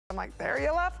I'm like, there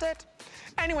you left it.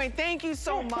 Anyway, thank you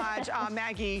so much,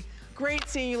 Maggie. Great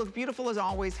seeing you. Look beautiful as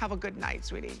always. Have a good night,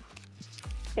 sweetie.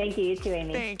 Thank you, you too,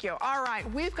 Amy. Thank you. All right,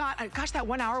 we've got, gosh, that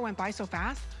 1 hour went by so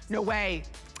fast. No way.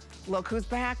 Look who's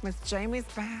back. Miss Jamie's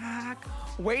back.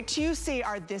 Wait till you see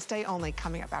our This Day Only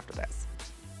coming up after this.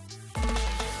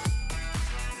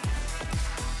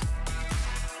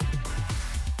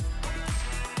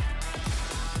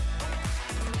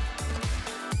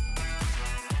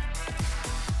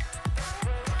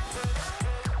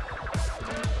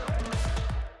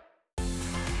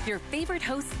 Your favorite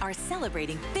hosts are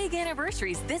celebrating big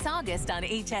anniversaries this August on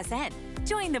HSN.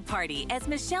 Join the party as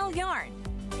Michelle Yarn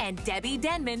and Debbie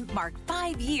Denman mark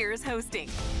 5 years hosting.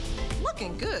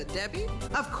 Looking good, Debbie.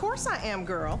 Of course I am,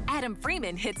 girl. Adam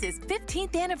Freeman hits his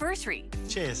 15th anniversary.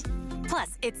 Cheers.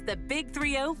 Plus, it's the Big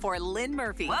 3-0 for Lynn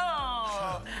Murphy.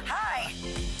 Whoa! Hi!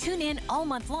 Tune in all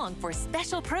month long for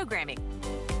special programming.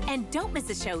 And don't miss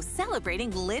a show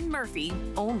celebrating Lynn Murphy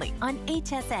only on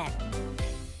HSN.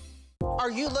 Are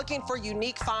you looking for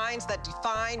unique finds that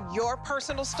define your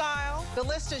personal style? The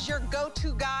List is your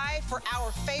go-to guide for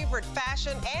our favorite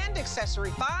fashion and accessory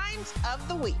finds of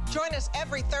the week. Join us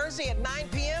every Thursday at 9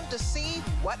 p.m. to see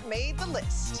what made the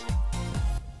list.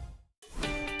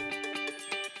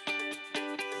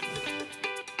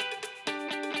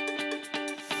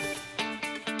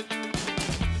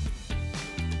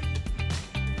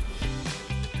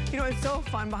 You know, it's so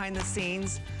fun behind the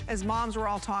scenes. As moms, we're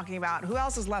all talking about who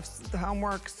else has left the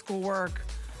homework, schoolwork,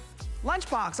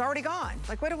 lunchbox already gone.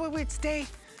 Like, what do we stay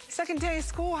second day of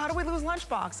school? How do we lose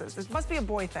lunchboxes? This must be a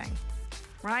boy thing,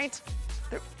 right?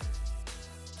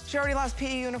 She already lost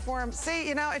PE uniform. See,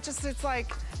 you know, it's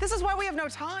like, this is why we have no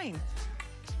time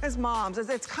as moms.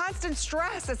 It's constant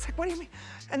stress. It's like, what do you mean?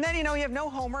 And then, you know, you have no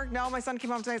homework. No, my son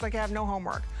came home today, he's like, I have no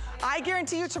homework. I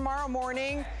guarantee you tomorrow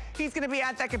morning, he's gonna be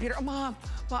at that computer. Oh, Mom,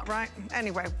 right?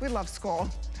 Anyway, we love school.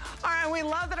 All right, we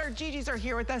love that our Gigi's are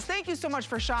here with us. Thank you so much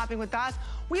for shopping with us.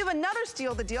 We have another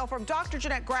Steal the Deal from Dr.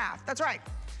 Jeanette Graff. That's right.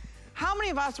 How many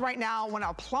of us right now want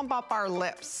to plump up our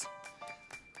lips?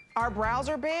 Our brows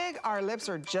are big, our lips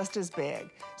are just as big.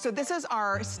 So this is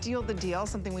our Steal the Deal,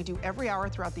 something we do every hour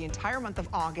throughout the entire month of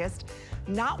August.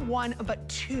 Not one, but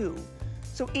two.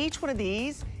 So each one of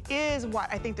these is what?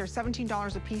 I think they're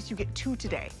 $17 a piece. You get 2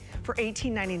 today for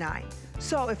 $18.99.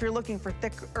 So if you're looking for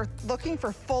thick or looking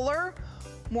for fuller,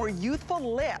 more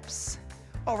youthful lips,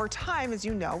 over time, as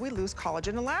you know, we lose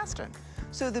collagen and elastin.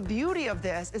 So the beauty of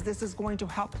this is going to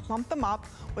help plump them up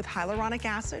with hyaluronic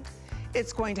acid.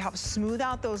 It's going to help smooth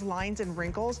out those lines and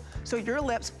wrinkles so your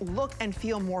lips look and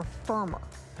feel more firmer.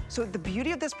 So the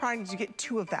beauty of this product is you get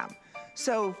 2 of them.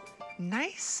 So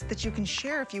nice that you can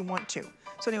share if you want to.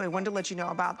 So anyway, wanted to let you know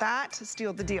about that.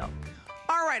 Steal the Deal.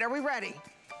 All right, are we ready?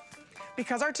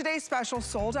 Because our today's special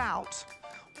sold out,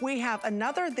 we have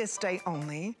another This Day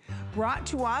Only, brought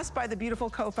to us by the beautiful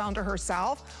co-founder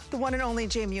herself. The one and only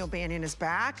Jamie O'Banion is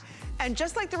back. And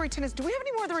just like the Retinas, do we have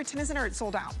any more of the Retinas in, or it's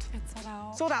sold out? It's sold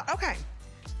out. Sold out, okay.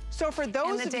 So for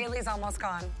those And the daily's almost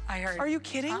gone, I heard. Are you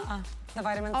kidding? The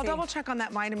vitamin C. I'll double check on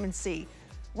that vitamin C.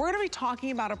 We're gonna be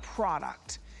talking about a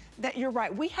product that, you're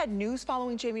right, we had news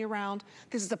following Jamie around.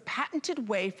 This is a patented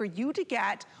way for you to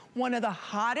get one of the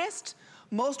hottest,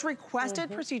 most requested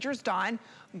procedures done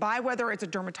by, whether it's a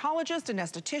dermatologist, an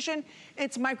esthetician,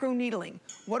 it's microneedling.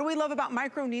 What do we love about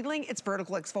microneedling? It's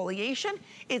vertical exfoliation.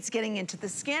 It's getting into the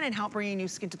skin and help bringing new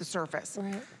skin to the surface.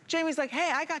 Right. Jamie's like,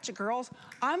 hey, I got you girls.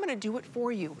 I'm gonna do it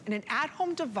for you in an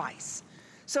at-home device.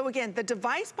 So again, the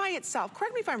device by itself,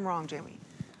 correct me if I'm wrong, Jamie,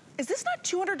 is this not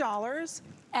 $200?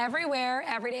 Everywhere,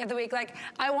 every day of the week. Like,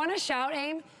 I wanna shout,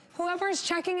 Aim, whoever's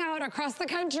checking out across the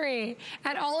country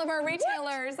at all of our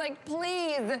retailers, like,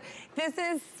 please, this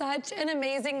is such an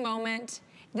amazing moment.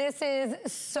 This is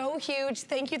so huge.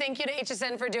 Thank you to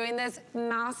HSN for doing this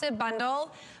massive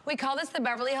bundle. We call this the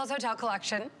Beverly Hills Hotel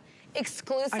Collection.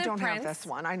 Exclusive prints. I don't have this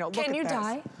one, I know, look at this. Can you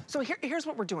die? So here's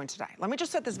what we're doing today. Let me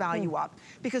just set this value up,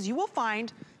 because you will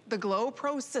find the Glow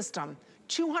Pro system,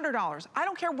 $200. I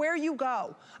don't care where you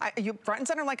go. You front and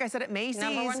center, like I said, at Macy's.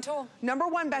 #1 tool.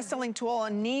 #1 best-selling tool,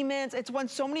 and Neiman's. It's won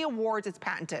so many awards, it's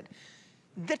patented.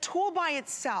 The tool by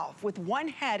itself with one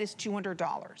head is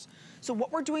 $200. So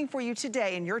what we're doing for you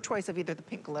today, in your choice of either the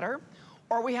pink glitter,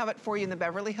 or we have it for you in the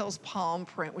Beverly Hills Palm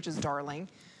print, which is darling.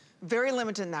 Very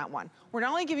limited in that one. We're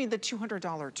not only giving you the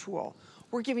 $200 tool,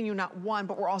 we're giving you not one,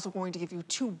 but we're also going to give you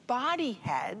 2 body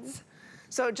heads.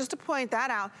 So just to point that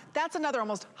out, that's another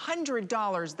almost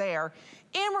 $100 there.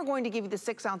 And we're going to give you the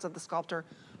 6 ounce of the Sculptor.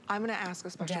 I'm gonna ask a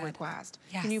special request.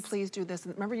 Yes. Can you please do this?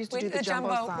 Remember you used to do the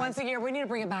jumbo size? Once a year, we need to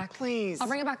bring it back. Please. I'll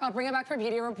bring it back. I'll bring it back for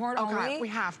Beauty Report only. We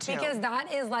have to. Because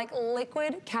that is like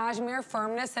liquid cashmere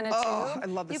firmness in a tube. I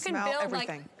love the smell, You can build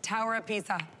everything. like Tower of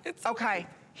Pisa. It's so okay,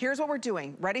 here's what we're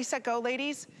doing. Ready, set, go,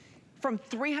 ladies. From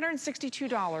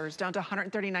 $362 down to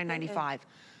 $139.95.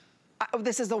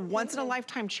 This is a once in a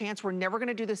lifetime chance. We're never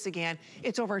gonna do this again.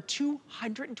 It's over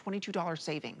 $222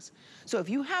 savings. So if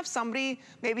you have somebody,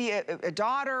 maybe a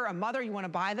daughter, a mother you wanna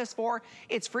buy this for,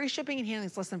 it's free shipping and handling.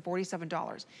 It's less than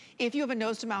 $47. If you have a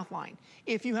nose to mouth line,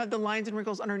 if you have the lines and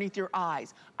wrinkles underneath your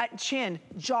eyes, chin,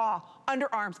 jaw,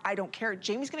 underarms, I don't care.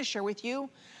 Jamie's gonna share with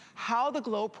you how the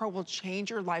Glow Pro will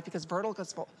change your life because vertical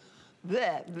We're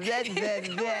that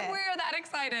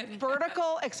excited.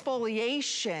 Vertical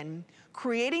exfoliation,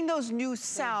 creating those new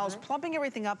cells, plumping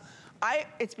everything up.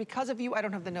 It's because of you, I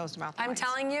don't have the nose to mouth lines. I'm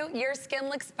telling you, your skin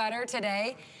looks better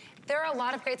today. There are a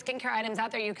lot of great skincare items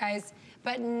out there, you guys,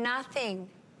 but nothing,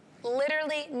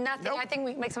 literally nothing. Nope. I think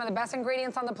we make some of the best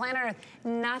ingredients on the planet Earth.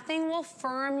 Nothing will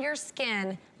firm your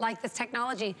skin like this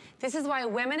technology. This is why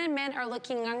women and men are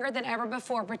looking younger than ever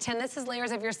before. Pretend this is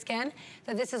layers of your skin,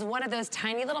 that this is one of those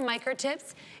tiny little micro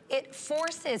tips. It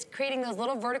forces creating those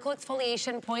little vertical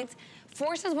exfoliation points,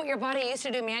 forces what your body used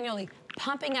to do manually,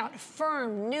 pumping out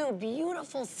firm, new,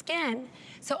 beautiful skin.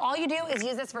 So all you do is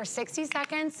use this for 60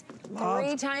 seconds,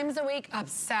 3 times a week.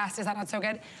 Obsessed, is that not so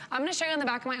good? I'm gonna show you on the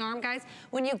back of my arm, guys.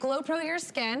 When you Glow Pro your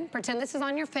skin, pretend this is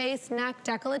on your face, neck,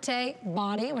 décolleté,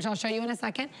 body, which I'll show you in a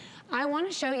second. I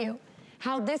wanna show you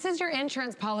how this is your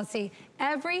insurance policy.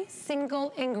 Every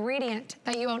single ingredient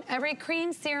that you own, every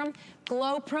cream, serum,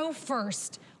 Glow Pro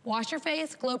first. Wash your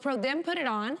face, Glow Pro, then put it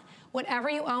on. Whatever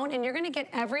you own, and you're gonna get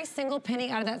every single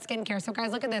penny out of that skincare. So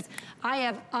guys, look at this. I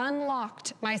have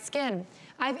unlocked my skin.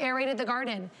 I've aerated the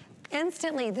garden.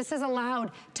 Instantly, this is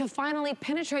allowed to finally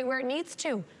penetrate where it needs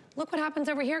to. Look what happens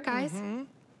over here, guys.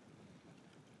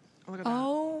 Look at that.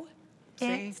 Oh,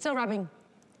 it's still rubbing.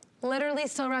 Literally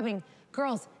still rubbing.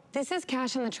 Girls, this is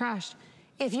cash in the trash.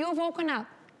 If you have woken up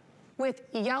with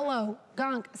yellow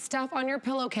gunk stuff on your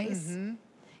pillowcase,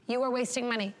 you are wasting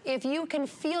money. If you can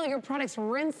feel your products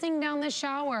rinsing down the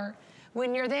shower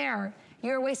when you're there,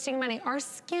 you're wasting money. Our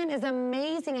skin is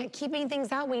amazing at keeping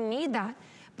things out. We need that.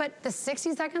 But the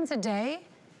 60 seconds a day,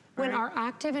 when our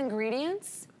active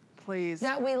ingredients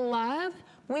that we love,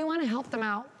 we wanna help them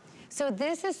out. So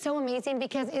this is so amazing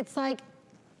because it's like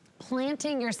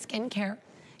planting your skincare.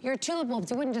 Your tulip bulbs,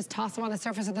 you wouldn't just toss them on the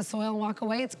surface of the soil and walk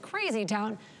away. It's crazy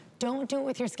town. Don't do it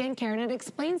with your skincare. And it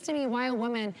explains to me why a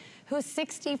woman who's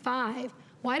 65,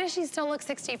 why does she still look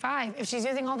 65 if she's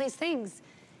using all these things?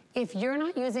 If you're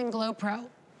not using Glow Pro,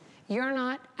 you're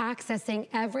not accessing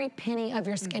every penny of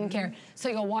your skincare. So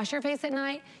you'll wash your face at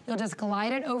night, you'll just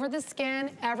glide it over the skin,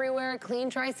 everywhere, clean,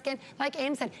 dry skin. Like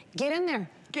Aim said, get in there.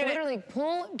 Literally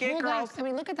pull back. I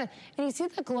mean, look at that. And you see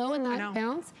the glow in that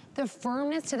bounce? The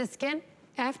firmness to the skin,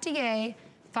 FDA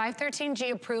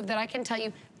 513G approved, that I can tell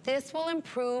you, this will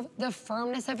improve the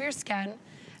firmness of your skin,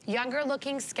 younger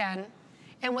looking skin.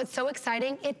 And what's so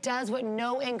exciting, it does what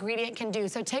no ingredient can do.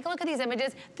 So take a look at these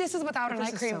images. This is without an eye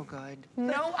cream. This is so good.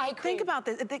 No eye cream. Think about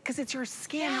this, because it's your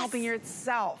skin helping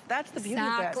yourself. That's the beauty of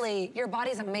this. Exactly. Your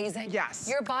body's amazing. Yes.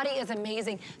 Your body is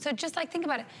amazing. So just like, think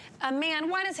about it. A man,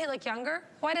 why does he look younger?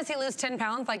 Why does he lose 10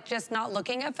 pounds, like just not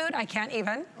looking at food? I can't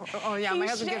even. Oh yeah, my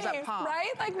husband gives that pop.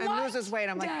 Right? Like and what? loses weight.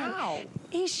 I'm like, how?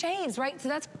 He shaves, right? So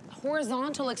that's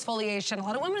horizontal exfoliation. A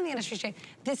lot of women in the industry shave.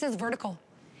 This is vertical.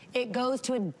 It goes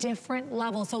to a different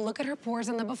level. So look at her pores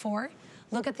in the before.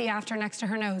 Look at the after next to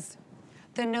her nose.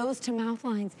 The nose to mouth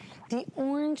lines. The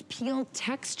orange peel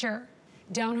texture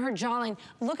down her jawline.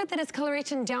 Look at the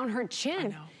discoloration down her chin. I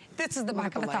know. This is the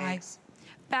back of a thigh.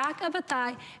 Back of a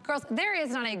thigh. Girls, there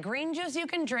is not a green juice you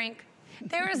can drink.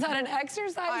 There is not an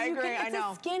exercise you can. It's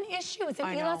a skin issue. It's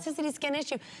an elasticity skin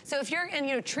issue. So if you're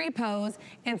in tree pose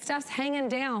and stuff's hanging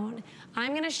down,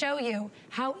 I'm gonna show you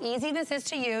how easy this is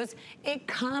to use. It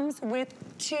comes with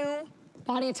 2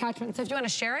 body attachments. So if you wanna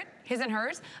share it, his and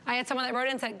hers. I had someone that wrote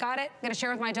in and said, got it, gonna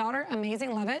share with my daughter,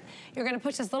 amazing, love it. You're gonna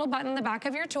push this little button in the back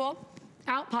of your tool.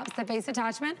 Out pops the face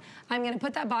attachment. I'm gonna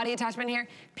put that body attachment here.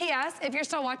 P.S., if you're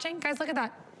still watching, guys, look at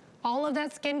that. All of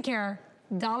that skincare,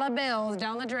 dollar bills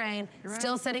down the drain,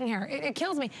 still sitting here. It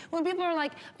kills me. When people are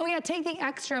like, oh yeah, take the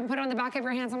extra and put it on the back of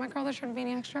your hands. I'm like, girl, there shouldn't be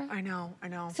any extra. I know.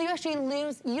 So you actually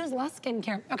use less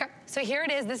skincare. Okay, so here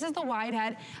it is. This is the wide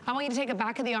head. I want you to take it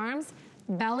back of the arms,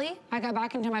 belly. I got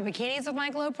back into my bikinis with my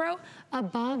Glow Pro.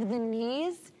 Above the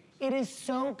knees. It is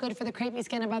so good for the crepey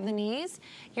skin above the knees.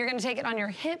 You're gonna take it on your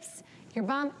hips, your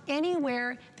bum,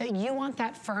 anywhere that you want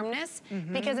that firmness.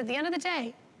 Because at the end of the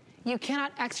day, You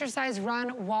cannot exercise,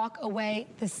 run, walk away.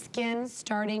 The skin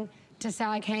starting to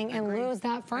sag, hang, and lose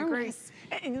that firmness.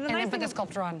 And then put the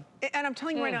sculpture on. And I'm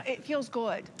telling you right now, it feels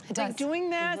good. It does. Like doing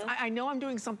this, I know I'm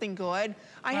doing something good.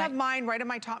 I have mine right in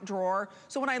my top drawer.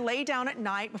 So when I lay down at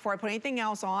night before I put anything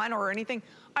else on or anything,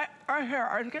 I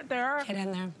get there. Get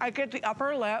in there. I get the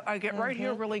upper lip. I get right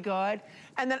here really good.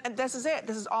 And then this is it.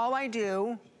 This is all I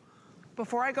do.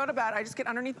 Before I go to bed, I just get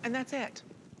underneath and that's it.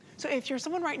 So if you're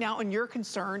someone right now and you're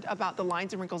concerned about the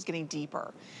lines and wrinkles getting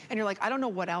deeper, and you're like, I don't know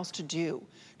what else to do,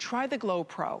 try the Glow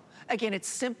Pro. Again, it's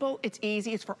simple, it's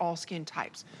easy, it's for all skin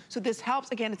types. So this helps,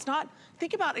 again, it's not,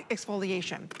 think about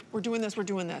exfoliation. We're doing this,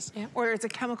 or it's a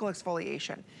chemical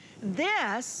exfoliation.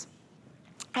 This,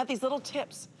 I have these little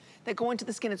tips that go into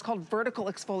the skin. It's called vertical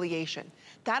exfoliation.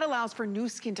 That allows for new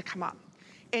skin to come up.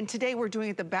 And today we're doing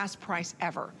it the best price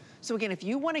ever. So again, if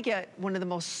you want to get one of the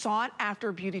most sought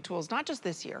after beauty tools, not just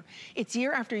this year, it's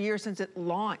year after year since it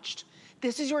launched.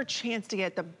 This is your chance to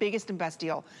get the biggest and best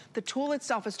deal. The tool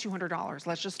itself is $200.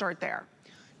 Let's just start there.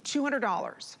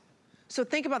 $200. So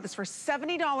think about this, for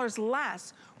 $70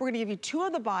 less, we're gonna give you 2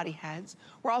 of the body heads.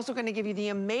 We're also gonna give you the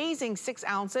amazing 6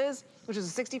 ounces, which is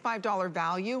a $65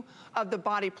 value of the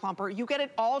body plumper. You get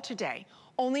it all today.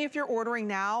 Only if you're ordering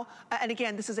now. And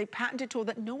again, this is a patented tool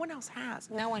that no one else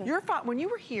has. No one. When you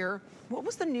were here, what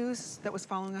was the news that was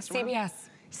following us around?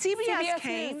 CBS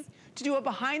came News. to do a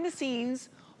behind the scenes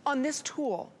on this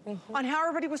tool, on how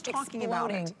everybody was talking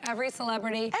about it. Every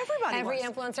celebrity, every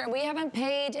influencer. We haven't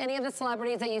paid any of the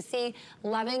celebrities that you see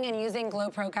loving and using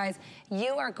Glow Pro, guys.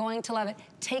 You are going to love it.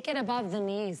 Take it above the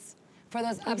knees for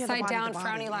those upside down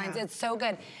frowny lines. It's so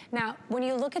good. Now, when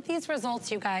you look at these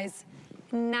results, you guys,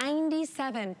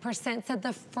 97% said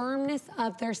the firmness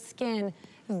of their skin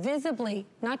visibly,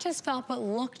 not just felt, but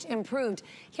looked improved.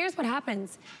 Here's what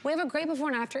happens. We have a great before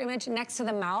and after image next to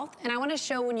the mouth, and I wanna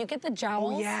show when you get the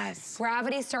jowls,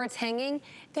 gravity starts hanging,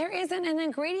 there isn't an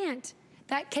ingredient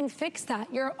that can fix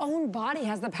that. Your own body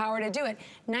has the power to do it.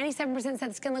 97% said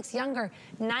the skin looks younger.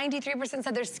 93%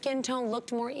 said their skin tone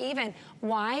looked more even.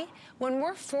 Why? When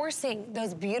we're forcing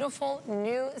those beautiful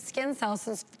new skin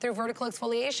cells through vertical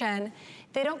exfoliation,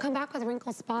 they don't come back with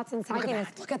wrinkles, spots, and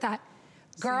sagginess. Look at that.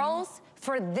 Girls,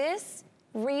 for this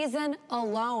reason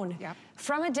alone,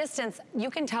 from a distance, you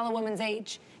can tell a woman's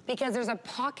age because there's a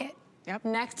pocket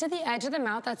next to the edge of the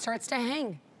mouth that starts to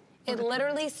hang. It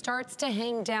literally starts to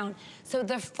hang down. So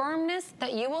the firmness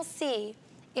that you will see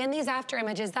in these after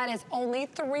images, that is only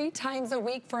 3 times a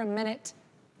week for a minute.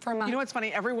 For a month. You know what's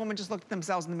funny? Every woman just looked at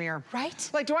themselves in the mirror.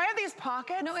 Right? Like, do I have these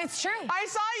pockets? No, it's true. I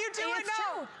saw you do it.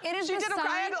 No, it is she the did sign.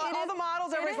 I had all the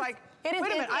models. Everybody's like, wait a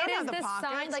minute, I don't have the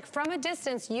pockets. Sign, like from a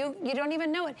distance, you don't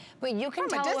even know it, but you can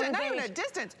tell. Not even a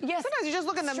distance. Yes. Sometimes you just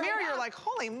look in the mirror, you're like,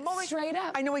 holy moly. Straight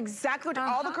up. I know exactly what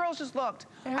all the girls just looked.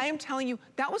 I am telling you,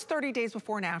 that was 30 days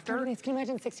before and after. 30 days. Can you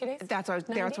imagine 60 days? That's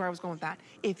where I was going with that.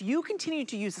 If you continue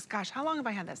to use this, gosh, how long have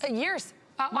I had this? Years.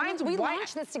 We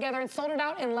launched this together and sold it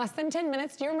out in less than 10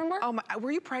 minutes. Do you remember? Oh my,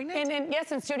 were you pregnant?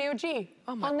 Yes, in Studio G.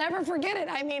 Oh my. I'll never forget it.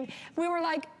 I mean, we were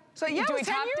like, so yeah, it was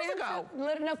 10 years ago.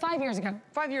 No, 5 years ago.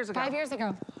 5 years ago. 5 years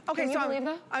ago. Okay, Can you believe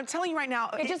that? I'm telling you right now.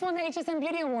 It just won the HSN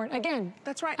Beauty Award again.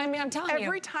 That's right. I mean, I'm telling you.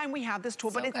 Every time we have this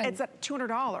tool, but it's at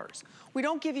 $200. We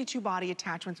don't give you 2 body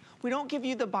attachments. We don't give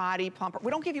you the body plumper. We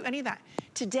don't give you any of that.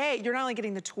 Today, you're not only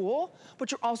getting the tool,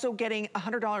 but you're also getting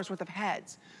 $100 worth of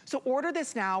heads. So order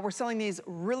this now. We're selling these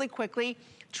really quickly.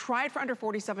 Try it for under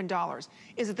 $47.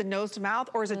 Is it the nose to mouth,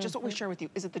 or is it just what we share with you?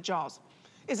 Is it the jaws?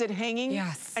 Is it hanging?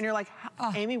 Yes. And you're like,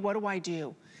 Amy, what do I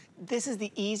do? This is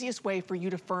the easiest way for you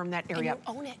to firm that area up.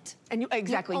 And you own it. And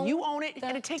you own it,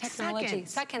 and it takes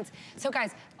seconds. So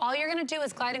guys, all you're gonna do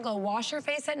is Glide and Glow. Wash your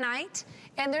face at night,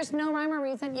 and there's no rhyme or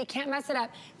reason. You can't mess it up.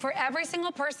 For every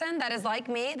single person that is like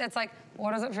me, that's like,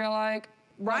 what does it feel like?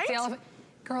 Right? What's the elephant?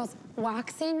 Girls,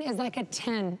 waxing is like a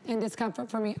 10 in discomfort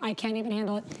for me. I can't even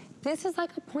handle it. This is like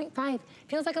a 0.5.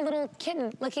 Feels like a little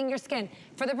kitten licking your skin.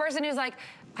 For the person who's like,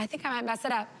 I think I might mess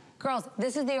it up. Girls,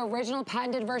 this is the original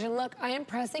patented version. Look, I am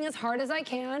pressing as hard as I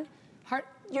can.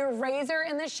 Your razor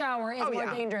in the shower is more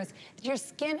dangerous. Your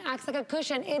skin acts like a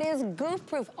cushion. It is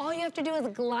goof-proof. All you have to do is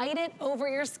glide it over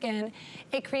your skin.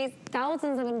 It creates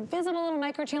thousands of invisible little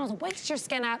microchannels, wakes your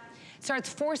skin up, starts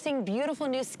forcing beautiful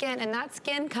new skin, and that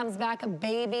skin comes back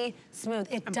baby smooth.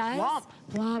 It does.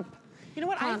 Plump. You know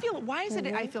what, I feel, why is it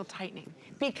I feel tightening?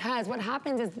 Because what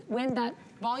happens is when that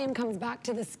volume comes back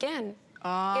to the skin, it's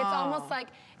almost like,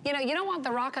 you know, you don't want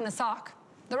the rock on the sock.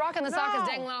 The rock and the sock is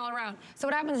dangling all around. So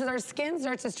what happens is our skin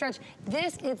starts to stretch.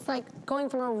 This, it's like going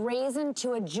from a raisin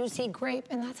to a juicy grape,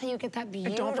 and that's how you get that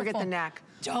beautiful. And don't forget the neck.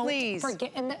 Please.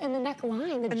 Forget, and the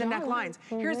neckline, the necklines.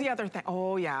 Here's the other thing.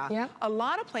 Oh, yeah. Yeah. A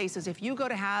lot of places, if you go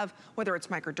to have, whether it's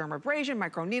microdermabrasion,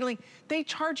 microneedling, they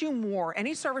charge you more.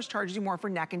 Any service charges you more for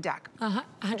neck and deck.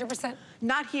 100%.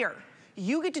 Not here.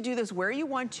 You get to do this where you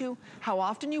want to, how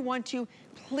often you want to.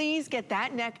 Please get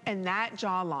that neck and that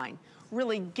jawline.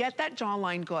 Really get that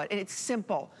jawline good, and it's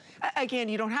simple. Again,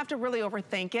 you don't have to really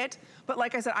overthink it, but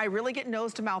like I said, I really get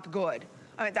nose to mouth good.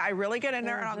 I really get in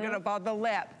there and I'll get above the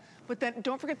lip. But then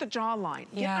don't forget the jawline.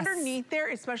 Get underneath there,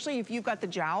 especially if you've got the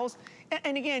jowls.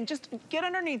 And again, just get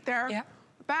underneath there,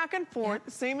 back and forth,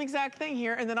 same exact thing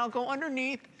here, and then I'll go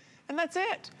underneath, and that's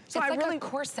it. So it's like a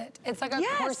corset. It's like a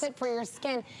corset for your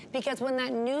skin, because when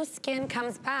that new skin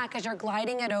comes back, as you're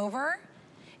gliding it over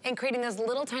and creating those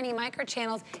little tiny micro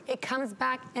channels, it comes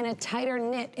back in a tighter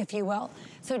knit, if you will.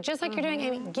 So just like you're doing,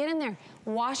 Amy, get in there,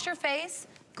 wash your face,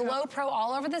 Glow Pro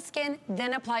all over the skin,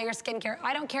 then apply your skincare.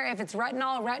 I don't care if it's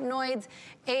retinol, retinoids,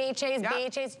 AHAs,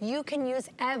 BHAs, you can use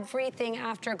everything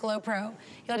after Glow Pro.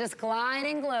 You'll just glide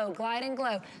and glow, glide and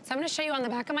glow. So I'm gonna show you on the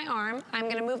back of my arm. I'm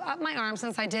gonna move up my arm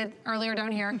since I did earlier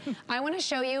down here. I wanna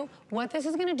show you what this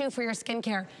is gonna do for your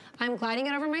skincare. I'm gliding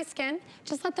it over my skin.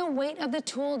 Just let the weight of the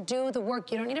tool do the work.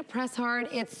 You don't need to press hard.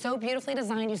 It's so beautifully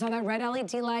designed. You saw that red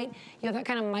LED light. You have that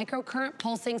kind of microcurrent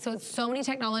pulsing, so it's so many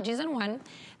technologies in one.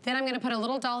 Then I'm gonna put a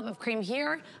little dollop of cream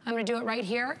here. I'm gonna do it right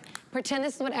here. Pretend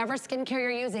this is whatever skincare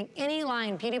you're using, any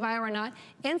line, Beauty Bio or not.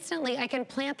 Instantly, I can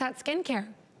plant that skincare.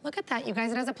 Look at that, you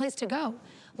guys, it has a place to go.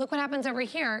 Look what happens over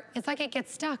here. It's like it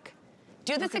gets stuck.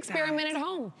 Do this experiment at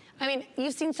home. I mean,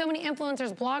 you've seen so many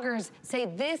influencers, bloggers say,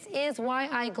 this is why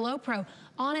I Glow Pro.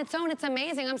 On its own, it's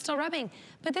amazing, I'm still rubbing.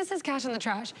 But this is cash in the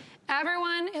trash.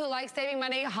 Everyone who likes saving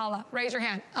money, holla, raise your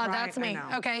hand. That's me,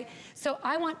 okay? So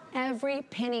I want every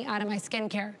penny out of my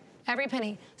skincare, every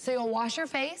penny. So you'll wash your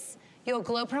face, you'll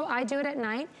Glow Pro, I do it at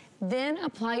night, then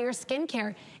apply your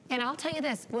skincare. And I'll tell you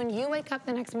this, when you wake up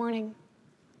the next morning,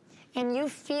 and you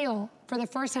feel for the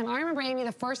first time, I remember, Amy,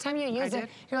 the first time you used it,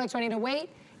 you're like, do I need to wait?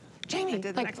 Jamie,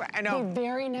 like the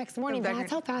very next morning, that's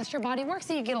how fast your body works.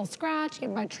 So you get a little scratch, you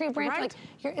get by a tree branch,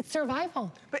 like it's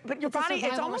survival. But your body,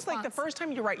 it's almost like the first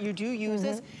time you're you do use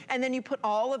this, and then you put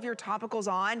all of your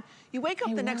topicals on, you wake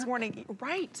up the next morning,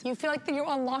 you feel like you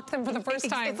unlocked them for the first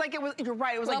time. It's like it was, you're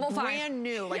right, it was like brand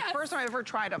new, like first time I ever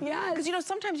tried them. Because you know,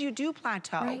 sometimes you do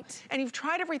plateau, and you've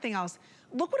tried everything else.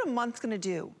 Look what a month's gonna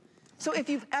do. So if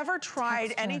you've ever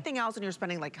tried anything else and you're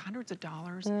spending like hundreds of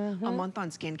dollars a month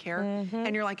on skincare,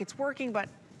 and you're like, it's working, but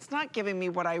it's not giving me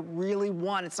what I really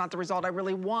want. It's not the result I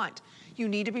really want. You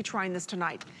need to be trying this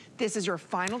tonight. This is your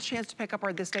final chance to pick up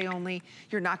our This Day Only.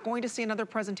 You're not going to see another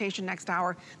presentation next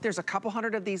hour. There's a couple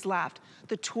hundred of these left.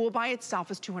 The tool by itself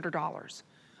is $200.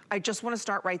 I just want to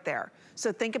start right there.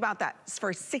 So think about that.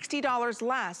 For $60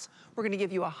 less, we're gonna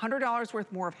give you $100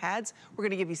 worth more of heads. We're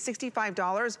gonna give you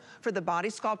 $65 for the body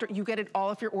sculptor. You get it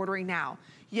all if you're ordering now.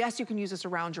 Yes, you can use this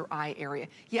around your eye area.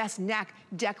 Yes, neck,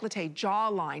 décolleté,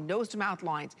 jawline, nose to mouth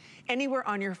lines, anywhere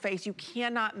on your face. You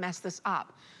cannot mess this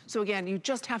up. So again, you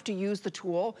just have to use the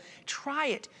tool. Try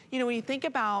it. You know, when you think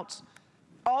about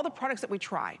all the products that we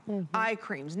try, eye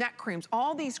creams, neck creams,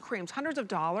 all these creams, hundreds of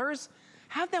dollars,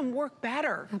 have them work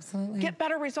better. Absolutely. Get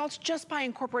better results just by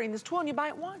incorporating this tool, and you buy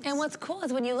it once. And what's cool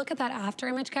is when you look at that after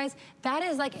image, guys, that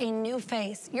is like a new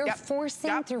face. You're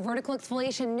forcing through vertical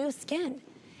exfoliation new skin.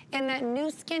 And that new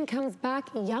skin comes back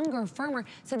younger, firmer.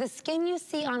 So the skin you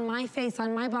see on my face,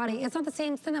 on my body, it's not the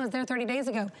same skin that was there 30 days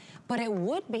ago, but it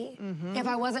would be if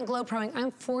I wasn't Glow Proing.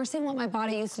 I'm forcing what my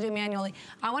body used to do manually.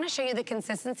 I wanna show you the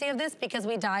consistency of this because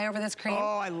we die over this cream.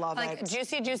 Oh, I love it. Like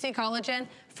juicy, juicy collagen,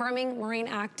 firming marine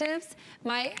actives.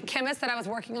 My chemist that I was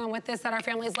working on with this at our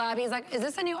family's lab, he's like, is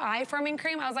this a new eye firming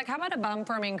cream? I was like, how about a bum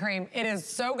firming cream? It is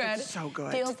so good. It's so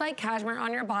good. Feels like cashmere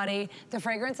on your body. The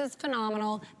fragrance is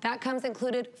phenomenal. That comes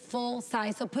included full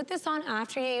size. So put this on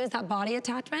after you use that body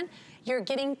attachment. You're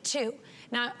getting two.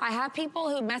 Now, I have people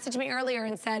who messaged me earlier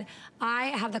and said, I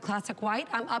have the classic white.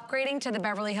 I'm upgrading to the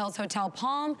Beverly Hills Hotel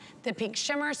Palm, the pink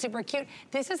shimmer, super cute.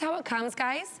 This is how it comes,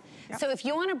 guys. So if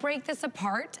you wanna break this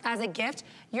apart as a gift,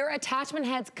 your attachment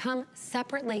heads come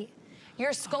separately.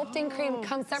 Your sculpting cream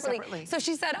comes separately. So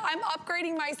she said, I'm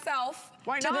upgrading myself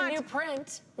Why to not? the new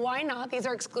print. Why not? These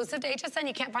are exclusive to HSN.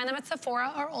 You can't find them at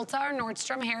Sephora or Ulta or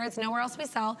Nordstrom. Harrods, nowhere else we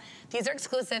sell. These are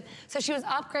exclusive. So she was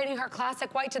upgrading her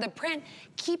classic white to the print,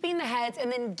 keeping the heads,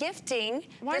 and then gifting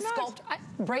Why the not?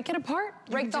 sculpt. Break it apart.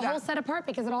 Break the whole set apart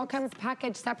because it all comes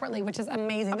packaged separately, which is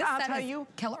amazing. This I'll set tell is you,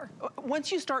 killer.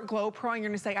 Once you start glow proing, you're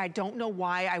gonna say, I don't know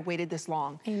why I waited this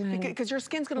long. Because your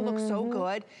skin's gonna look so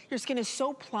good. Your skin is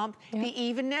so plump. The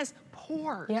evenness,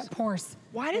 pores. Yeah, pores.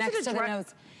 Why does Next it to the address?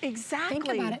 nose. Exactly.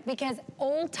 Think about it, because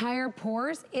old tired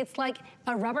pores, it's like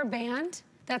a rubber band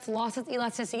that's lost its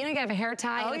elasticity. You know, you have a hair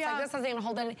tie, and it's like, this doesn't even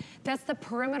hold any. That's the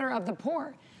perimeter of the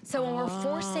pore. So when we're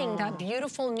forcing that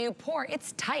beautiful new pore,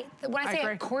 it's tight. When I say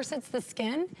it corsets the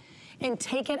skin, and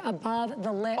take it above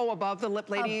the lip. Oh, above the lip,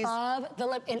 ladies. Above the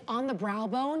lip and on the brow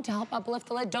bone to help uplift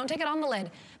the lid. Don't take it on the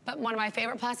lid. But one of my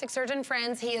favorite plastic surgeon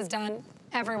friends, he has done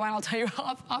everyone, I'll tell you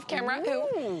off camera,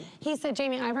 who he said,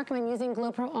 Jamie, I recommend using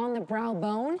Glow Pro on the brow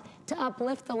bone to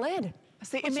uplift the lid.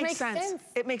 See, it makes sense.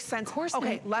 It makes sense. Of course.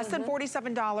 Okay, less than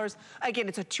 $47. Again,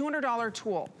 it's a $200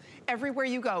 tool. Everywhere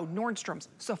you go, Nordstrom's,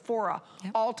 Sephora,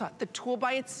 Ulta, the tool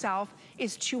by itself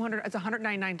is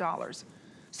 $199.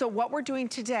 So what we're doing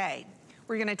today,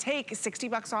 we're gonna take 60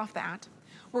 bucks off that.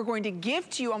 We're going to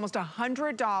gift you almost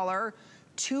 $100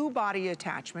 2 body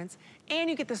attachments, and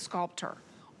you get the sculptor.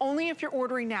 Only if you're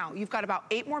ordering now. You've got about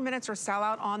 8 more minutes or sell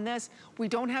out on this. We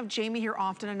don't have Jamie here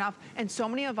often enough, and so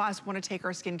many of us want to take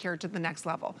our skincare to the next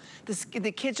level.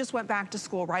 The kids just went back to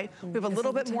school, right? We have a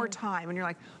little bit more time, and you're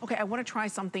like, okay, I want to try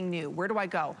something new. Where do I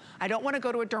go? I don't want to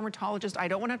go to a dermatologist. I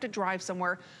don't want to have to drive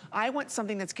somewhere. I want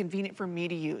something that's convenient for me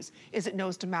to use. Is it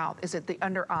nose to mouth? Is it the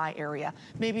under eye area?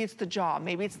 Maybe it's the jaw.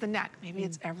 Maybe it's the neck. Maybe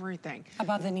it's everything.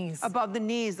 Above the knees. Above the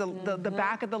knees, the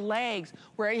back of the legs,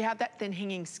 where you have that thin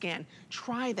hanging skin.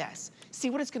 Try this. See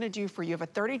what it's gonna do for you. You have a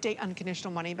 30-day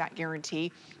unconditional money back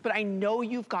guarantee, but I know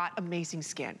you've got amazing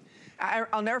skin.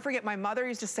 I'll never forget, my mother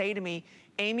used to say to me,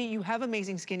 Amy, you have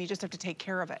amazing skin, you just have to take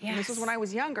care of it. And this was when I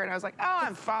was younger, and I was like, oh,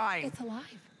 I'm fine. It's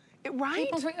alive. Right?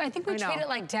 I think we treat it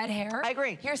like dead hair. I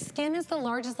agree. Your skin is the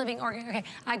largest living organ. Okay,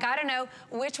 I gotta know,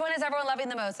 which one is everyone loving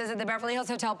the most? Is it the Beverly Hills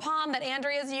Hotel Palm that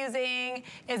Andrea's using?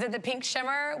 Is it the pink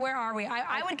shimmer? Where are we?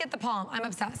 I would get the Palm. I'm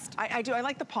obsessed. I do. I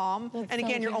like the Palm. That's and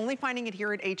again, so you're cute. only finding it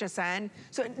here at HSN.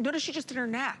 So notice she just did her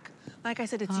neck. Like I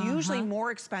said, it's usually more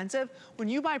expensive. When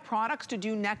you buy products to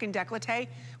do neck and décolleté,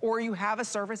 or you have a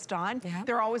service done,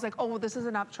 they're always like, oh, well, this is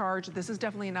an upcharge. This is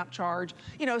definitely an upcharge.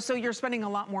 You know, so you're spending a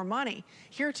lot more money.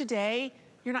 Here today,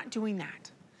 you're not doing that.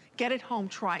 Get it home,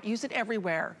 try it, use it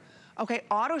everywhere. Okay,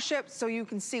 auto ship, so you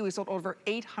can see we sold over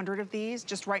 800 of these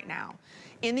just right now.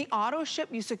 In the auto ship,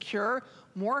 you secure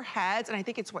more heads, and I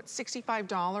think it's what,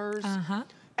 $65?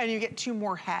 And you get 2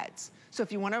 more heads. So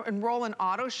if you wanna enroll in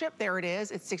auto ship, there it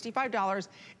is. It's $65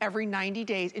 every 90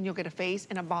 days, and you'll get a face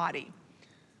and a body.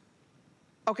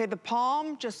 Okay, the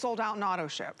Palm just sold out in auto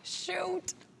ship.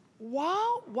 Shoot.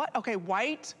 Wow, what? Okay,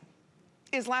 white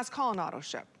is last call in auto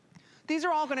ship. These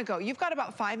are all gonna go. You've got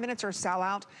about 5 minutes or sell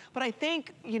out, but I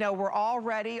think, you know, we're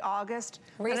already August,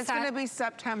 and it's gonna be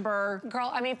September.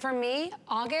 Girl, I mean, for me,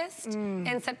 August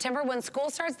and September, when school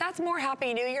starts, that's more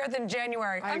Happy New Year than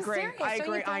January. I agree. Serious. I Don't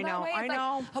you agree. feel I that know. way? I It's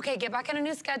know. like, okay, get back on a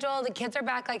new schedule. The kids are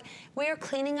back. Like, we are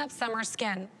cleaning up summer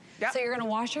skin. Yep. So you're gonna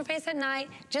wash your face at night.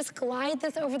 Just glide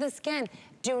this over the skin.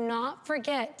 Do not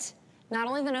forget, not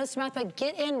only the nose to mouth, but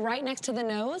get in right next to the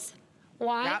nose.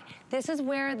 Why? Yep. This is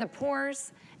where the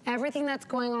pores, everything that's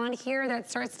going on here that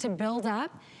starts to build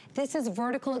up, this is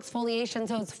vertical exfoliation,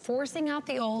 so it's forcing out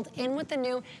the old, in with the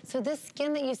new. So this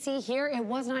skin that you see here, it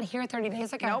was not here 30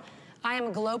 days ago. Nope. I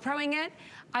am glow proing it.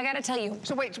 I gotta tell you.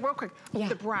 So wait, real quick,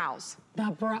 the brows.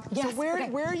 The brow, yes. So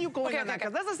where are you going on that? Okay.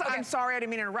 Because this is, I'm sorry, I didn't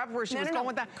mean to interrupt where she was going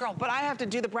with that. Girl. But I have to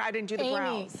do the brow, I didn't do the Amy,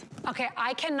 brows. okay,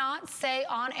 I cannot say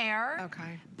on air,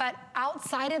 but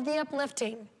outside of the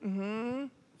uplifting,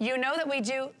 you know that we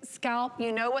do scalp,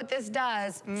 you know what this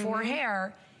does for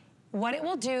hair, what it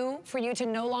will do for you to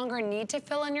no longer need to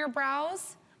fill in your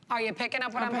brows. Are you picking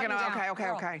up what I'm putting down?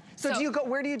 Okay. So do you go,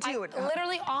 where do you do it?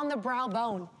 Literally on the brow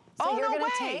bone. So you're gonna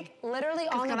take literally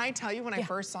on the... Can I tell you, when I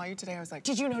first saw you today, I was like...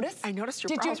 Did you notice? I noticed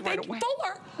your brows right away.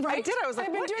 Fuller, right? I did, I was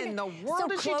like, what in the world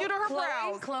did she do to her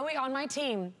brows? Chloe on my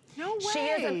team. No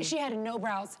way. She had no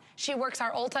brows. She works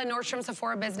our Ulta, Nordstrom,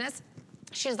 Sephora business.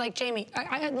 She's like, Jamie,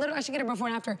 I should get her before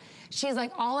and after. She's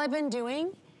like, all I've been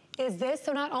doing is this.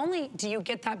 So not only do you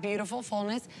get that beautiful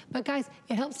fullness, but guys,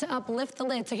 it helps to uplift the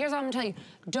lid. So here's what I'm gonna tell you.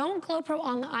 Don't Glow Pro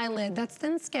on the eyelid, that's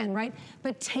thin skin, right?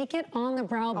 But take it on the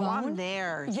brow bone. Oh, I'm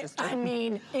there. Yeah, I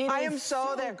mean, I am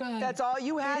so there. good. That's all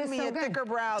you had me at thicker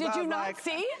brows. Did you not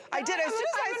see? I did. As soon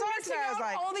as I saw it today, I was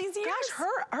like, all these years. gosh,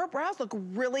 her brows look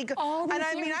really good. And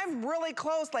I mean, I'm really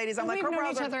close, ladies. I'm like, her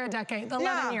brows known each other a decade,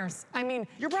 11 years. I mean,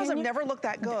 your brows have never looked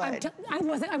that good. I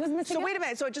was missing. So wait a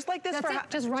minute. So just like this, that's it.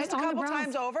 Just right a on couple the brows.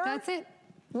 times over. That's it.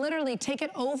 Literally take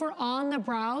it over on the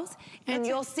brows, and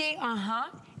you'll see,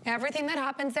 everything that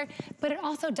happens there. But it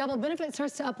also double benefit,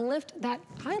 starts to uplift that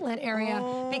eyelid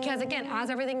area. Because again, as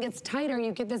everything gets tighter,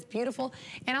 you get this beautiful,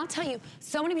 and I'll tell you,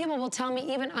 so many people will tell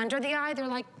me even under the eye, they're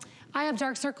like, I have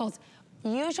dark circles.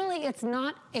 Usually it's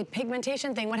not a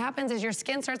pigmentation thing. What happens is your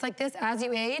skin starts like this. As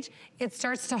you age, it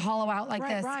starts to hollow out like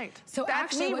this. Right. So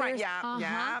that's actually, me, right?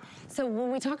 Yeah. So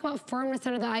when we talk about firmness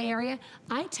under the eye area,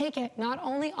 I take it not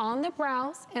only on the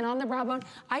brows and on the brow bone,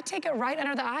 I take it right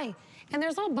under the eye. And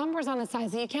there's little bumpers on the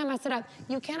side, so you can't mess it up.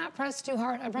 You cannot press too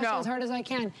hard. I press as hard as I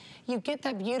can. You get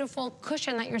that beautiful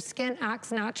cushion that your skin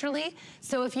acts naturally.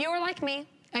 So if you were like me,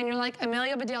 and you're like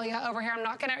Amelia Bedelia over here, I'm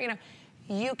not gonna,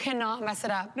 you cannot mess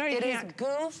it up. No, you can't. It is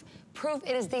goof proof.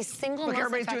 It is the single most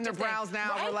everybody's effective doing their brows thing.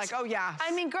 now. Right? We're like, oh yeah.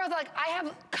 I mean, girls, like I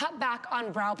have cut back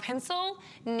on brow pencil,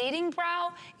 kneading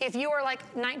brow. If you were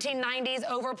like 1990s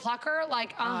over plucker,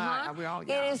 like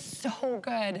it is so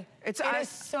good. It is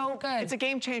so good. It's a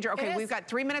game changer. Okay, we've got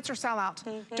 3 minutes or sell out.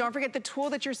 Don't forget the tool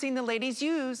that you're seeing the ladies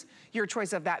use, your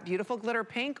choice of that beautiful glitter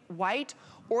pink, white,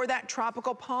 or that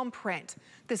tropical palm print.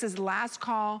 This is last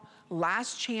call,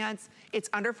 last chance. It's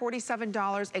under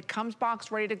 $47. It comes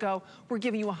boxed ready to go. We're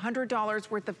giving you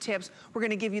 $100 worth of tips. We're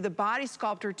gonna give you the body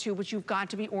sculptor too, which you've got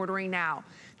to be ordering now.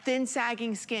 Thin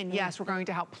sagging skin, yes, we're going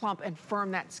to help plump and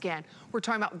firm that skin. We're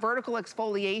talking about vertical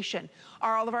exfoliation.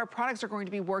 All of our products are going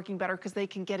to be working better because they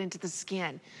can get into the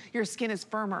skin. Your skin is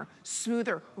firmer,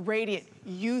 smoother, radiant,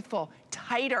 youthful,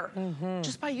 tighter,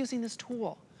 just by using this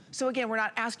tool. So again, we're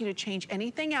not asking you to change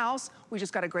anything else. We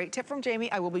just got a great tip from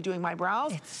Jamie. I will be doing my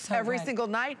brows every single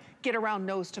night. Get around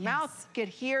nose to mouth, get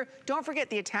here. Don't forget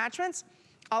the attachments.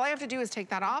 All I have to do is take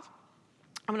that off.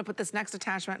 I'm gonna put this next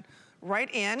attachment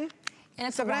right in. And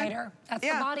it's wider. That's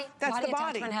the body. That's the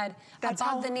body. Attachment head. That's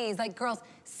above the knees. Like girls,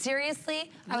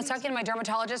 seriously, I was talking to my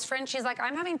dermatologist friend. She's like,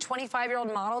 I'm having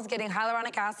 25-year-old models getting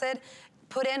hyaluronic acid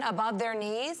put in above their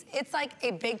knees. It's like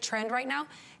a big trend right now.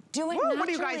 Do it naturally. What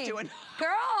are you guys doing?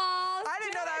 Girls, I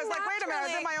didn't know that. I was like, wait a minute, I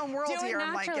was in my own world here.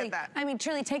 I'm like, get that. I mean,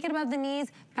 truly, take it above the knees,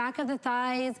 back of the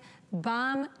thighs,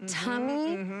 bum,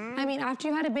 tummy. I mean, after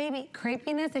you had a baby,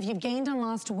 crepiness, if you've gained and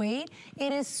lost weight,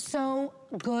 it is so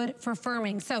good for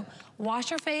firming. So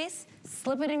wash your face,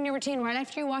 slip it in your routine right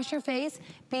after you wash your face,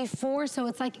 before, so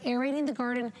it's like aerating the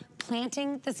garden,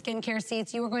 planting the skincare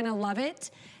seeds. You are going to love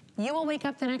it. You will wake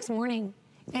up the next morning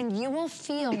and you will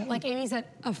feel, like Amy said,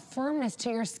 a firmness to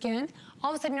your skin.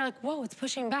 All of a sudden you're like, whoa, it's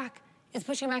pushing back. It's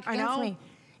pushing back against me.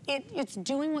 It's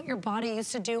doing what your body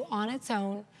used to do on its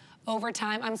own over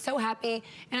time. I'm so happy.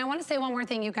 And I want to say one more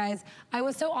thing, you guys. I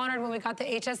was so honored when we got the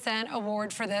HSN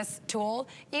award for this tool,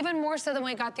 even more so than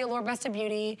when we got the Allure Best of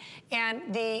Beauty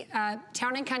and the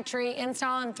Town and Country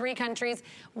install in 3 countries.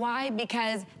 Why?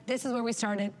 Because this is where we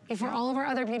started before all of our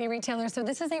other beauty retailers. So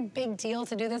this is a big deal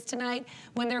to do this tonight.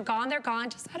 When they're gone,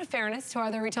 just out of fairness to our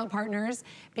other retail partners,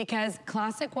 because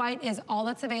Classic White is all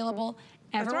that's available.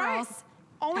 Everywhere else.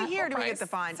 Only here do we get the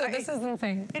finds. So this is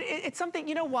insane. It's something,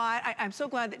 you know what? I'm so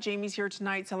glad that Jamie's here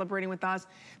tonight celebrating with us,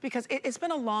 because it's been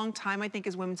a long time, I think,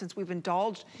 as women since we've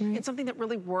indulged in something that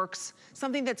really works,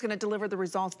 something that's gonna deliver the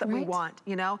results that we want,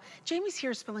 you know? Jamie's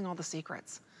here spilling all the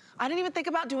secrets. I didn't even think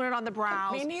about doing it on the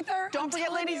brows. Me neither. Don't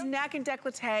forget, ladies, neck and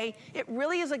décolleté. It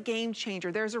really is a game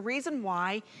changer. There's a reason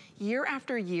why, year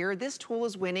after year, this tool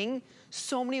is winning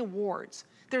so many awards.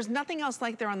 There's nothing else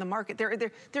like there on the market.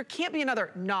 There can't be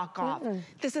another knockoff.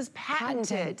 This is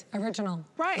patented. Original.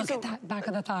 Right. Look at that back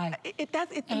of the thigh.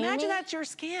 Imagine that's your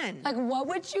skin. Like, what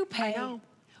would you pay? I know.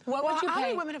 What would you pay? How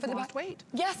many women have lost weight?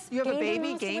 Yes. You have a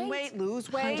baby, gain weight,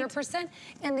 lose weight. 100%.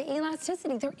 And the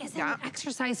elasticity, there isn't an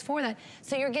exercise for that.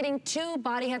 So you're getting 2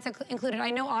 body heads included. I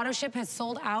know auto ship has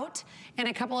sold out in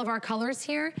a couple of our colors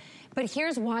here, but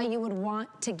here's why you would want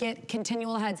to get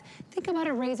continual heads. Think about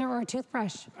a razor or a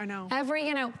toothbrush. I know. Every,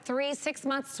 3-6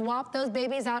 months, swap those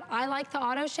babies out. I like the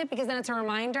auto ship because then it's a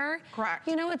reminder. Correct.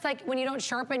 It's like when you don't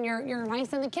sharpen your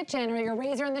knife in the kitchen or your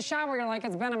razor in the shower, you're like,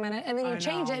 it's been a minute, and then you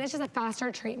change it, and it's just a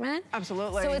faster treatment.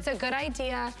 Absolutely. So it's a good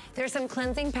idea. There's some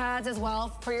cleansing pads as well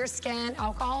for your skin,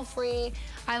 alcohol-free.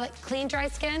 I like clean, dry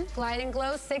skin, glide and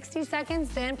glow, 60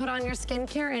 seconds, then put on your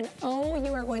skincare, and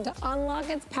you are going to unlock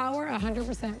its power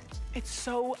 100%. It's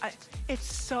so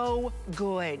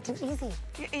good. It's easy.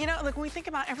 You know, like when we think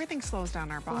about everything slows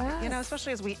down our body, you know,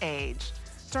 especially as we age.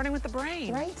 Starting with the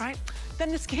brain, right? Then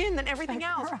the skin, then everything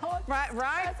else. Right?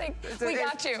 We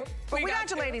got you. But we got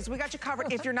you, ladies. We got you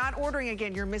covered. If you're not ordering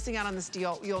again, you're missing out on this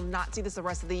deal. You'll not see this the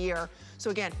rest of the year. So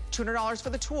again, $200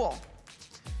 for the tool.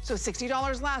 So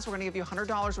 $60 less, we're gonna give you $100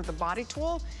 worth of body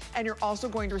tool, and you're also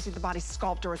going to receive the body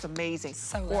sculptor. It's amazing.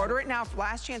 So good. Order it now,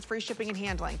 last chance, free shipping and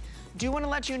handling. Do wanna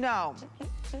let you know,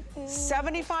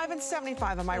 75 and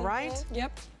 75, am I right?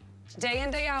 Yep. Day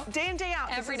in, day out. Day in, day out.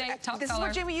 Every day, top This color. is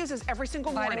what Jamie uses every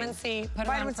single morning. Vitamin C, put it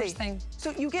on first thing.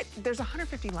 So you get, there's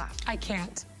 150 left. I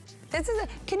can't. This is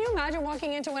can you imagine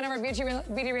walking into one of our beauty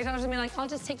retailers and being like, I'll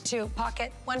just take 2,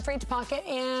 pocket, 1 for each pocket,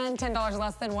 and $10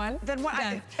 less than one? Then what?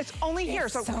 It's only here,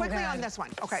 so quickly good. on this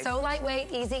one. Okay. So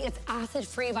lightweight, easy, it's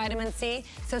acid-free vitamin C.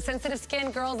 So sensitive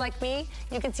skin, girls like me,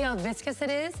 you can see how viscous it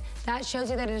is. That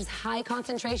shows you that it is high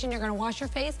concentration. You're gonna wash your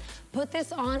face, put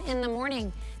this on in the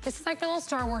morning. This is like a little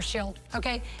Star Wars shield,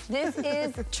 okay? This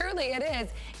is, truly it is.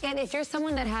 And if you're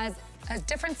someone that has a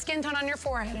different skin tone on your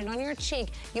forehead and on your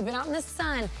cheek, you've been out in the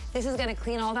sun, this is gonna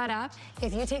clean all that up.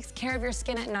 If you take care of your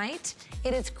skin at night,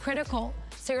 it is critical.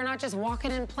 So you're not just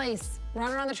walking in place,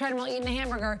 running around the treadmill eating a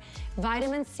hamburger.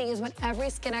 Vitamin C is what every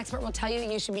skin expert will tell you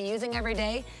you should be using every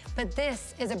day, but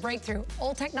this is a breakthrough.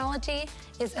 Old technology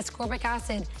is ascorbic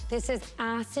acid. This is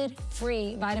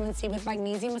acid-free vitamin C with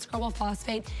magnesium ascorbyl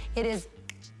phosphate. It is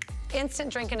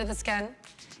instant drink into the skin.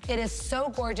 It is so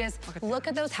gorgeous. Look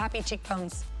at those happy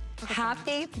cheekbones.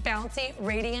 Happy, bouncy,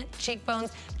 radiant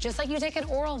cheekbones, just like you take an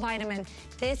oral vitamin.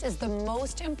 This is the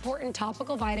most important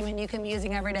topical vitamin you can be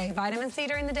using every day. Vitamin C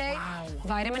during the day,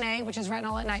 vitamin A, which is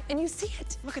retinol at night, and you see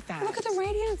it. Look at that. Look at the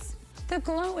radiance, the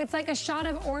glow. It's like a shot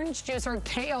of orange juice or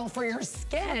kale for your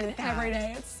skin every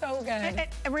day. It's so good.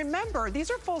 And remember,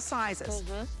 these are full sizes,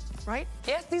 right?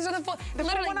 Yes, these are the full,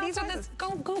 literally, these are the,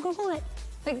 go Google it.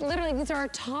 Like literally, these are our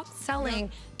top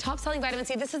selling vitamin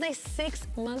C. This is a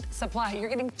 6-month supply. You're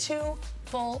getting 2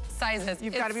 full sizes.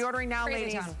 You've got to be ordering now,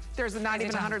 ladies. There's not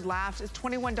even 100 left. It's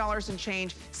 $21 and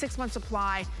change, 6-month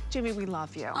supply. Jimmy, we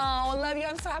love you. Oh, I love you.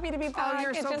 I'm so happy to be back. Oh,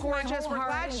 you're so gorgeous. We're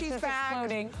glad she's back.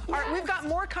 Exploding. All right, we've got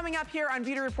more coming up here on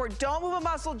Beauty Report. Don't move a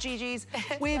muscle, Gigi's.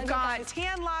 We've got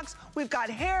tan locks, we've got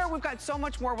hair, we've got so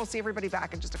much more. We'll see everybody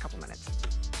back in just a couple minutes.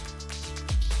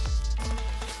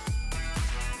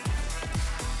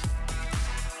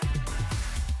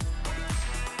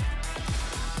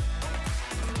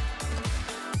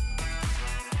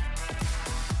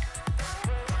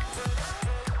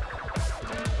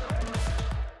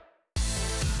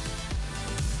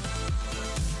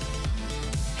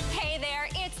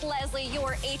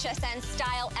 Your HSN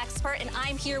style expert, and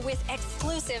I'm here with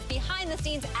exclusive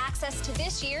behind-the-scenes access to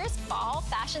this year's fall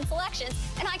fashion selections,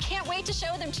 and I can't wait to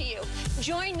show them to you.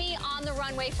 Join me on the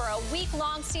runway for a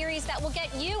week-long series that will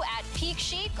get you at peak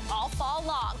chic all fall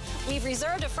long. We've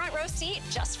reserved a front row seat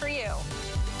just for you.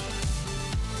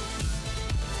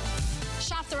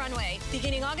 Shop the runway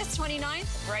beginning August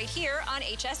 29th right here on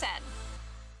HSN.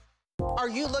 Are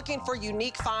you looking for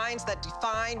unique finds that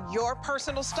define your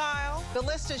personal style? The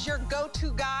List is your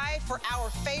go-to guide for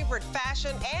our favorite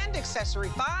fashion and accessory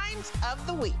finds of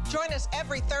the week. Join us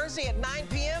every Thursday at 9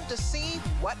 p.m. to see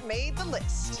what made the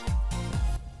list.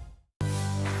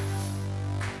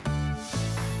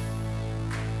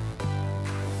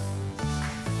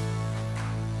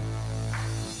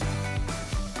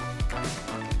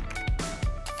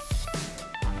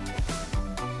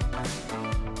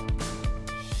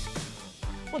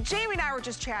 Well, Jamie and I were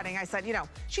just chatting. I said, you know,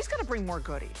 she's gonna bring more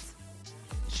goodies.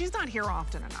 She's not here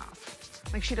often enough.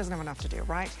 Like, she doesn't have enough to do,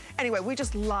 right? Anyway, we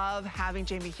just love having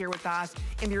Jamie here with us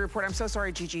in the report. I'm so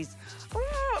sorry, Gigi's.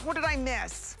 What did I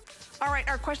miss? All right,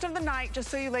 our question of the night, just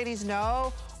so you ladies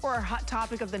know, or our hot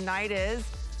topic of the night is,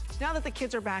 now that the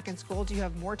kids are back in school, do you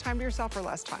have more time to yourself or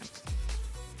less time?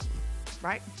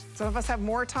 Right? Some of us have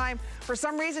more time. For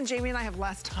some reason, Jamie and I have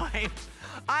less time.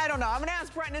 I don't know. I'm gonna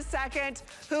ask Brett in a second,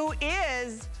 who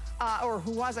is, or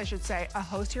who was, I should say, a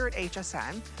host here at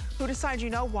HSN, who decided, you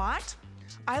know what?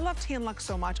 I love Tan Luxe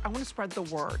so much, I want to spread the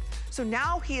word. So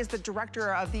now he is the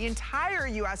director of the entire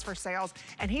U.S. for sales,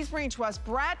 and he's bringing to us,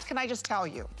 Brett, can I just tell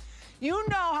you, you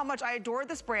know how much I adore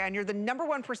this brand. You're the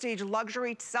 #1 prestige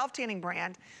luxury self-tanning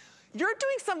brand. You're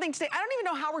doing something today. I don't even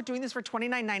know how we're doing this for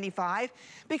 $29.95,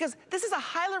 because this is a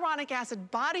hyaluronic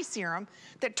acid body serum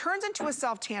that turns into a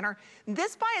self-tanner.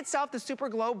 This by itself, the Super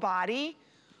Glow Body,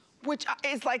 which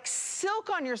is like silk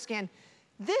on your skin,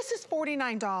 this is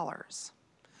 $49.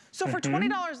 So for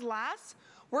 $20 less,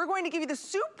 we're going to give you the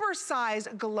super-size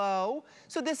glow.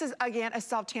 So this is, again, a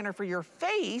self-tanner for your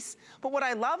face. But what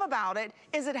I love about it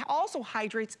is it also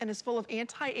hydrates and is full of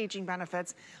anti-aging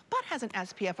benefits, but has an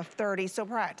SPF of 30. So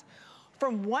Brett,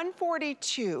 from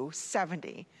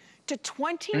 $142.70 to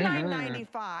 $29.95,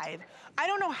 I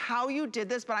don't know how you did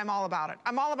this, but I'm all about it.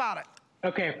 I'm all about it.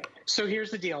 Okay, so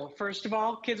here's the deal. First of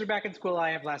all, kids are back in school.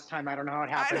 I have last time. I don't know how it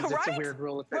happens. I know, right? It's a weird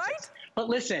rule of physics. Right? But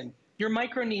listen, you're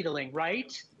microneedling,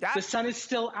 right? Yep. The sun is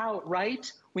still out,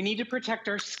 right? We need to protect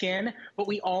our skin, but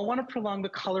we all want to prolong the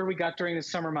color we got during the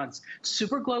summer months.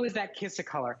 Super Glow is that kiss of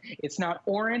color. It's not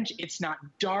orange, it's not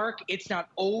dark, it's not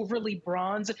overly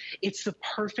bronze. It's the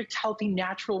perfect, healthy,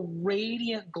 natural,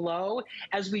 radiant glow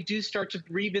as we do start to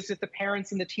revisit the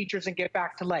parents and the teachers and get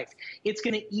back to life. It's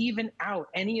going to even out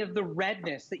any of the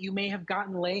redness that you may have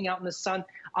gotten laying out in the sun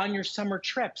on your summer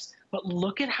trips. But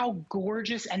look at how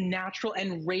gorgeous and natural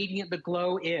and radiant the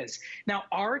glow is. Now,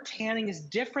 our tanning is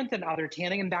different than other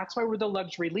tanning, and that's why we're the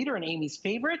luxury leader and Amy's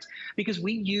favorite, because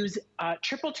we use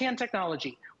triple tan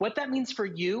technology. What that means for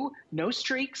you, no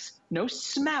streaks, no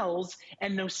smells,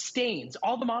 and no stains.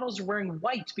 All the models are wearing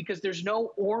white because there's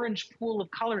no orange pool of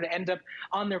color to end up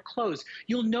on their clothes.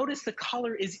 You'll notice the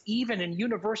color is even and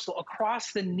universal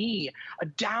across the knee,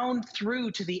 down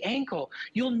through to the ankle.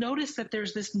 You'll notice that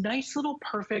there's this nice little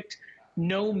perfect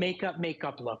no makeup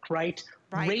look, right?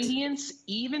 Right. Radiance,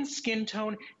 even skin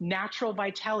tone, natural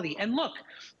vitality. And look,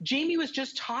 Jamie was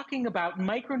just talking about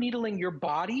microneedling your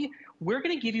body. We're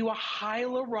going to give you a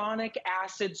hyaluronic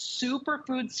acid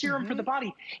superfood serum for the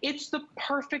body. It's the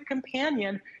perfect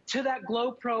companion to that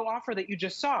Glow Pro offer that you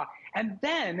just saw. And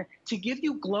then to give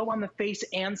you glow on the face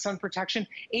and sun protection,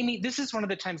 Amy, this is one of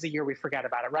the times of year we forget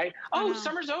about it, right? Oh,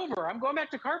 summer's over. I'm going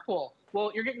back to carpool.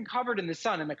 Well, you're getting covered in the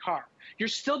sun in the car. You're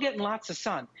still getting lots of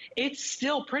sun. It's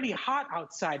still pretty hot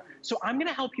outside. So I'm going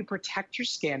to help you protect your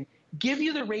skin, give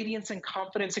you the radiance and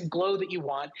confidence and glow that you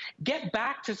want, get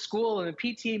back to school and the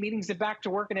PTA meetings and back to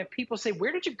work and have people say,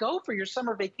 where did you go for your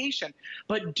summer vacation?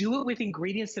 But do it with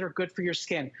ingredients that are good for your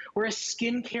skin. We're a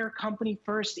skincare company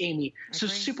first, Amy. So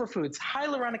superfoods,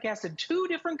 hyaluronic acid, 2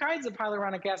 different kinds of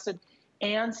hyaluronic acid,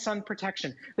 and sun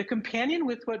protection. The companion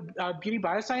with what Beauty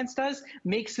Bioscience does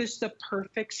makes this the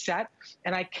perfect set.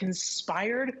 And I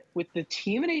conspired with the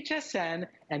team at HSN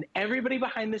and everybody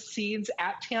behind the scenes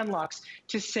at TanLux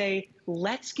to say,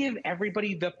 let's give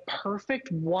everybody the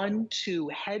perfect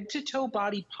 1-2 head-to-toe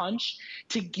body punch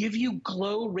to give you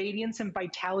glow, radiance, and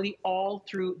vitality all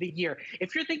through the year.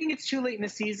 If you're thinking it's too late in the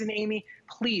season, Amy,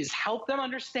 please help them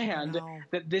understand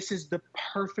that this is the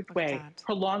perfect way.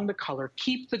 Prolong the color,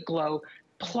 keep the glow,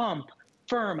 plump,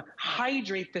 firm,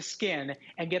 hydrate the skin,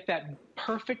 and get that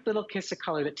perfect little kiss of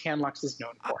color that TanLux is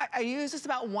known for. I use this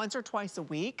about once or twice a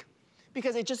week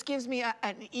because it just gives me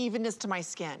an evenness to my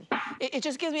skin. It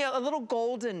just gives me a little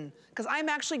golden, because I'm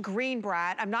actually green,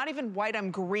 Brad. I'm not even white,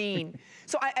 I'm green.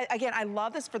 So again, I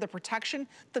love this for the protection,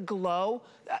 the glow,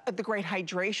 the great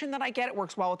hydration that I get. It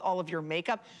works well with all of your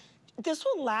makeup. This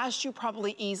will last you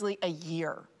probably easily a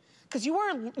year, because you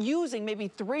are using maybe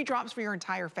 3 drops for your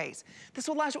entire face. This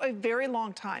will last you a very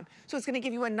long time. So it's gonna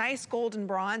give you a nice golden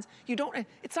bronze.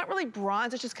 It's not really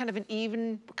bronze, it's just kind of an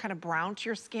even kind of brown to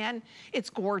your skin. It's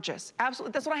gorgeous,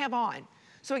 absolutely, that's what I have on.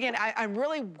 So again, I'm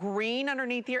really green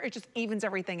underneath here. It just evens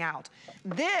everything out.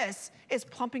 This is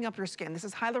plumping up your skin. This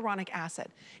is hyaluronic acid.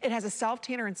 It has a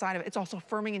self-tanner inside of it. It's also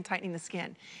firming and tightening the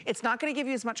skin. It's not gonna give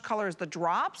you as much color as the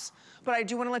drops, but I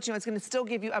do wanna let you know it's gonna still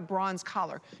give you a bronze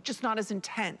color, just not as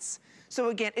intense. So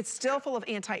again, it's still full of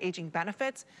anti-aging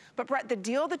benefits. But Brett, the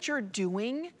deal that you're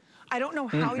doing, I don't know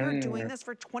how you're doing this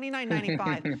for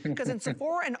 $29.95, because in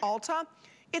Sephora and Ulta,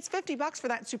 it's $50 for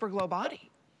that Super Glow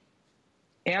body.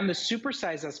 And the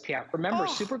supersize SPF. Remember,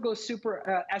 Super Glow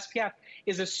Super SPF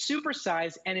is a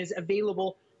supersize and is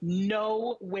available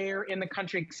nowhere in the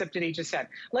country except at HSN.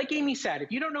 Like Amy said,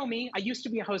 if you don't know me, I used to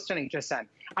be a host on HSN.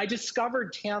 I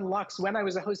discovered TanLux when I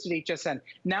was a host at HSN.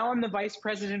 Now I'm the vice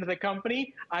president of the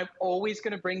company. I'm always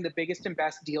going to bring the biggest and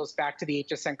best deals back to the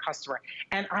HSN customer.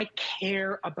 And I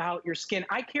care about your skin.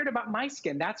 I cared about my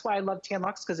skin. That's why I love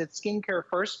TanLux, because it's skincare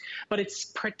first, but it's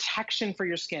protection for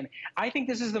your skin. I think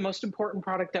this is the most important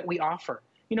product that we offer.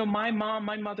 You know, my mom,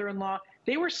 my mother-in-law,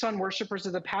 they were sun worshipers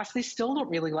of the past. They still don't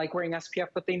really like wearing SPF,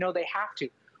 but they know they have to.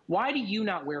 Why do you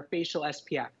not wear facial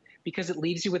SPF? because it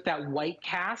leaves you with that white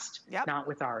cast, not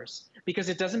with ours. Because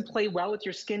it doesn't play well with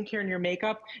your skincare and your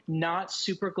makeup, not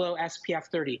Super Glow SPF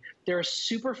 30. There are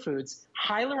superfoods,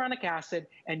 hyaluronic acid,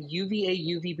 and UVA,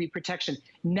 UVB protection.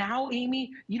 Now,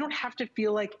 Amy, you don't have to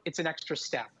feel like it's an extra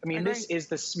step. I mean, this is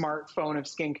the smartphone of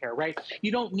skincare, right?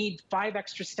 You don't need 5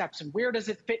 extra steps. And where does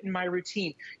it fit in my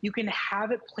routine? You can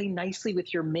have it play nicely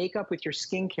with your makeup, with your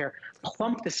skincare,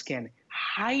 plump the skin,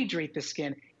 hydrate the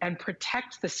skin, and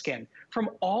protect the skin from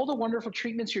all the wonderful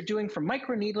treatments you're doing, from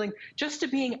microneedling just to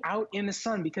being out in the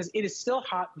sun, because it is still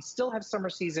hot. We still have summer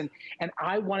season, and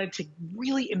I wanted to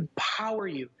really empower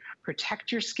you.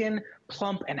 Protect your skin,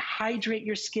 plump and hydrate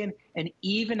your skin, and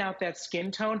even out that skin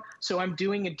tone. So I'm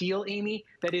doing a deal, Amy,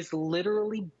 that is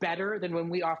literally better than when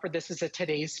we offered this as a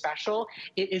today's special.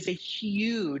 It is a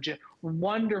huge,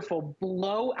 wonderful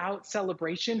blowout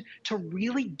celebration to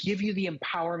really give you the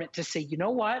empowerment to say, you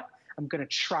know what? I'm going to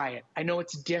try it. I know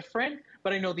it's different,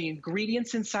 but I know the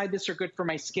ingredients inside this are good for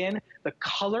my skin. The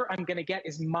color I'm going to get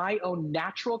is my own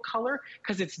natural color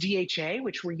because it's DHA,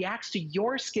 which reacts to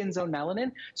your skin's own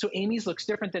melanin. So Amy's looks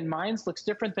different than mine's, looks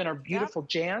different than our beautiful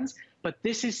Jan's, but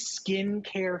this is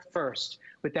skincare first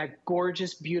with that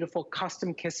gorgeous, beautiful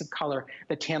custom kiss of color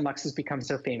that Tan Luxe has become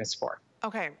so famous for.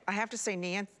 Okay, I have to say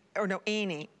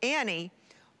Annie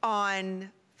on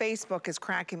Facebook is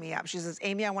cracking me up. She says,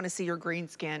 Amy, I want to see your green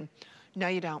skin. No,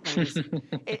 you don't, ladies.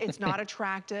 It's not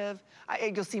attractive.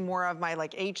 You'll see more of my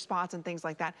like age spots and things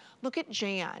like that. Look at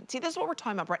Jan. See, this is what we're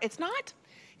talking about, right? It's not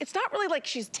really like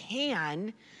she's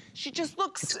tan. She just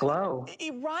looks— It's glow.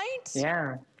 Right?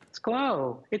 Yeah. It's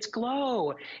glow. It's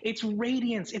glow. It's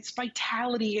radiance. It's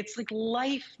vitality. It's like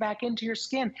life back into your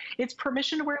skin. It's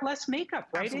permission to wear less makeup,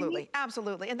 right? Absolutely, Amy?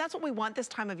 absolutely. And that's what we want this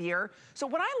time of year. So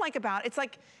what I like about it's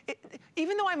like,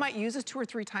 even though I might use this 2 or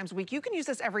 3 times a week, you can use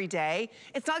this every day.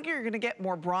 It's not like you're gonna get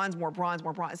more bronze, more bronze,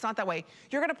 more bronze. It's not that way.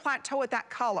 You're gonna plateau at that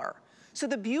color. So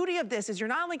the beauty of this is you're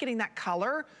not only getting that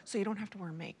color, so you don't have to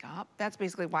wear makeup. That's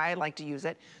basically why I like to use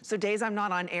it. So days I'm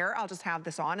not on air, I'll just have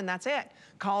this on and that's it.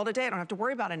 Call it a day, I don't have to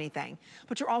worry about anything.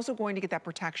 But you're also going to get that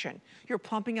protection. You're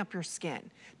plumping up your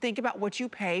skin. Think about what you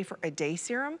pay for a day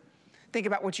serum. Think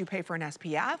about what you pay for an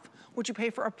SPF, what you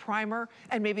pay for a primer,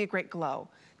 and maybe a great glow.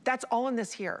 That's all in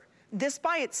this here. This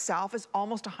by itself is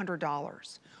almost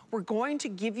 $100. We're going to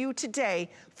give you today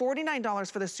 $49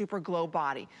 for the Super Glow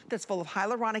Body that's full of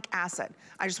hyaluronic acid.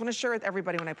 I just want to share with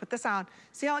everybody when I put this out,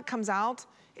 see how it comes out?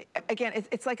 Again,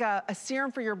 it's like a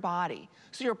serum for your body.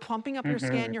 So you're plumping up your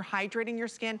skin, you're hydrating your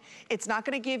skin. It's not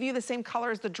gonna give you the same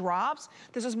color as the drops.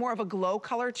 This is more of a glow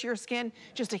color to your skin,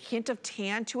 just a hint of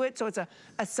tan to it. So it's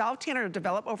a self-tanner to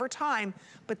develop over time.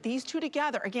 But these two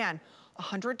together, again,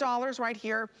 $100 right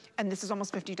here, and this is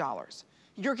almost $50.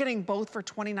 You're getting both for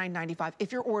 $29.95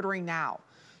 if you're ordering now.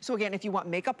 So again, if you want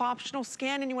makeup optional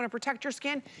skin and you want to protect your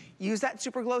skin, use that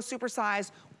Super Glow Super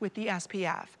Size with the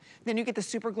SPF. Then you get the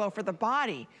Super Glow for the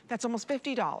body. That's almost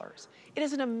 $50. It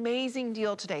is an amazing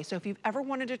deal today. So if you've ever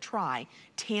wanted to try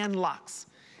Tan Luxe,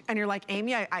 and you're like,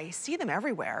 Amy, I see them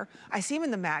everywhere. I see them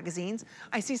in the magazines.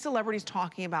 I see celebrities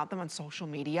talking about them on social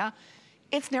media.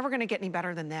 It's never gonna get any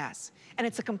better than this. And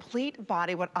it's a complete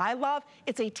body. What I love,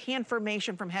 it's a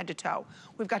Tanformation from head to toe.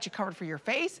 We've got you covered for your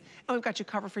face, and we've got you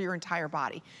covered for your entire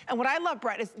body. And what I love,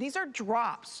 Brett, is these are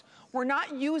drops. We're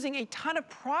not using a ton of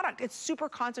product. It's super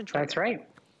concentrated. That's right.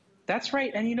 That's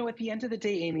right. And you know, at the end of the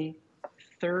day, Amy,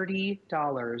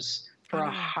 $30 for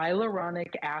a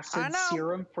hyaluronic acid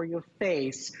serum for your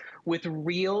face with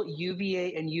real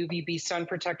UVA and UVB sun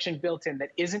protection built in, that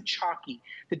isn't chalky,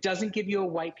 that doesn't give you a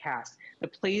white cast,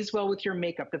 that plays well with your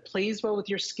makeup, that plays well with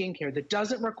your skincare, that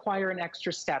doesn't require an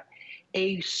extra step.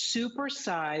 A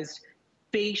super-sized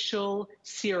facial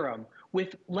serum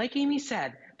with, like Amy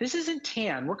said, this isn't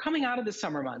tan. We're coming out of the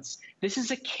summer months. This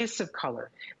is a kiss of color.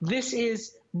 This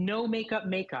is no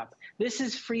makeup. This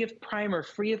is free of primer,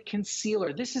 free of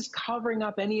concealer. This is covering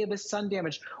up any of the sun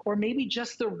damage or maybe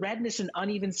just the redness and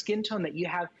uneven skin tone that you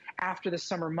have after the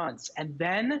summer months. And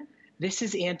then this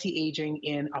is anti-aging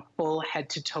in a full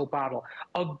head-to-toe bottle.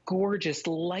 A gorgeous,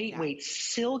 lightweight,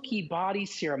 silky body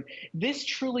serum. This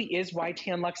truly is why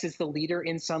Tan Luxe is the leader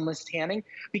in sunless tanning,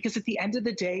 because at the end of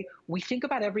the day, we think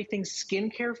about everything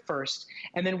skincare first,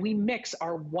 and then we mix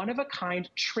our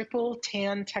one-of-a-kind triple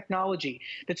tan technology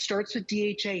that starts with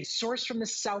DHA, sourced from the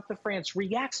south of France,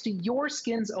 reacts to your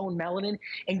skin's own melanin,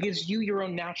 and gives you your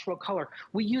own natural color.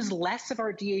 We use less of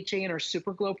our DHA in our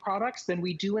Super Glow products than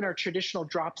we do in our traditional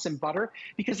drops and butter,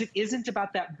 because it isn't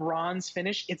about that bronze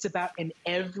finish. It's about an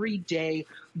everyday,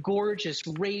 gorgeous,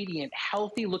 radiant,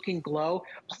 healthy looking glow,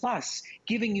 plus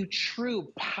giving you true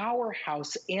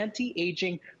powerhouse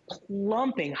anti-aging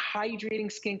plumping, hydrating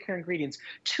skincare ingredients.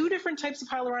 2 different types of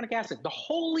hyaluronic acid, the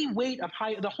holy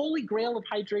grail of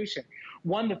hydration.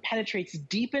 One that penetrates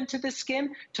deep into the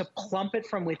skin to plump it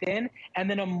from within, and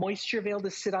then a moisture veil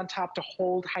to sit on top to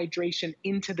hold hydration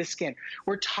into the skin.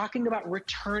 We're talking about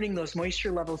returning those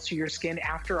moisture levels to your skin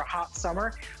after a hot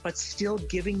summer, but still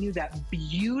giving you that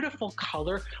beautiful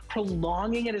color,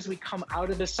 prolonging it as we come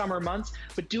out of the summer months,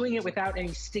 but doing it without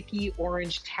any sticky,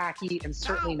 orange, tacky, and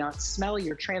certainly not smelly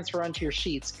or transfer onto your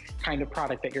sheets kind of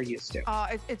product that you're used to.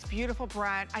 It's beautiful,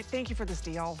 Brett. I thank you for this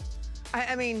deal.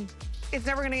 I mean, it's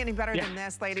never gonna get any better than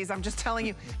this, ladies. I'm just telling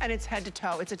you. And it's head to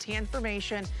toe. It's a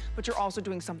transformation, but you're also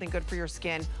doing something good for your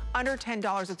skin. Under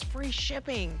 $10, it's free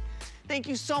shipping. Thank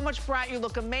you so much, Brett. You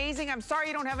look amazing. I'm sorry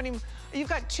you don't have any. You've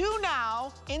got 2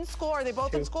 now in school. Are they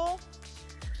both in school?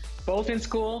 Both in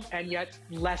school, and yet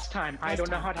less time. I don't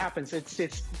know how it happens. It's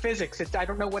physics. I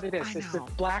don't know what it is. It's a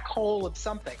black hole of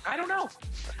something. I don't know.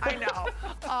 I know.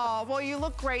 Oh, well, you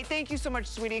look great. Thank you so much,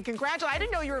 sweetie. And congratulations. I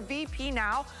didn't know you were a VP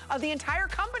now of the entire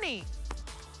company.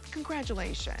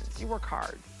 Congratulations. You work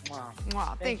hard. Wow.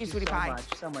 Wow. Thank you, sweetie pie.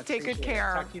 So much. Take good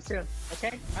care. Talk to you soon.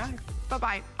 Okay. Bye.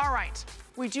 Bye-bye. All right.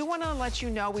 We do want to let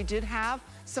you know we did have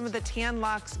some of the Tan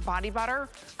Luxe body butter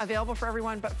available for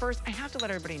everyone. But first, I have to let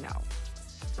everybody know.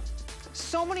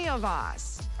 So many of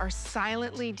us are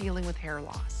silently dealing with hair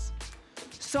loss.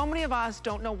 So many of us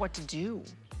don't know what to do.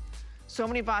 So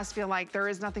many of us feel like there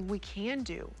is nothing we can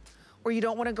do, or you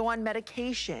don't want to go on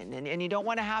medication, and you don't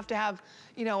want to have,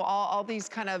 you know, all these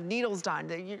kind of needles done.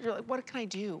 You're like, what can I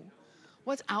do?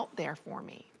 What's out there for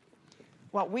me?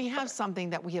 Well, we have something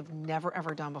that we have never,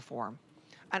 ever done before,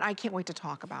 and I can't wait to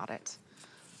talk about it.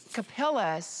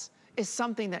 Capillus is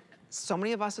something that so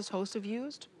many of us as hosts have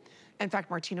used. In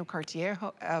fact, Martino Cartier,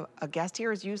 a guest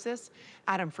here, has used this.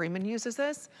 Adam Freeman uses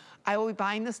this. I will be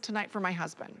buying this tonight for my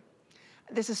husband.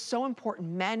 This is so important,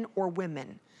 men or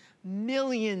women.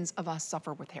 Millions of us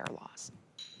suffer with hair loss.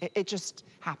 It just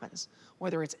happens.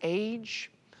 Whether it's age,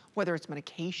 whether it's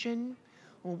medication,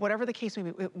 whatever the case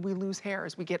may be, we lose hair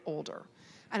as we get older.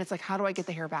 And it's like, how do I get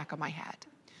the hair back on my head?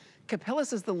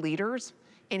 Capillus is the leaders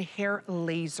in hair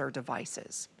laser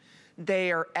devices.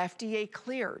 They are FDA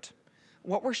cleared.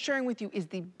 What we're sharing with you is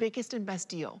the biggest and best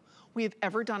deal we have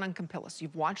ever done on Capillus.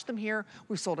 You've watched them here.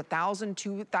 We've sold 1,000,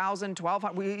 2,000,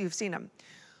 1,200, you've seen them.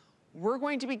 We're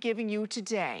going to be giving you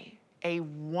today a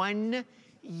 1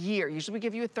 year. Usually we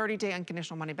give you a 30-day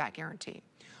unconditional money-back guarantee.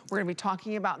 We're gonna be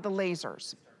talking about the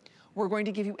lasers. We're going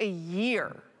to give you a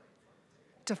year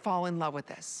to fall in love with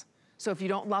this. So if you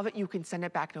don't love it, you can send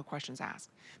it back, no questions asked.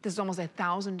 This is almost a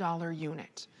 $1,000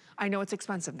 unit. I know it's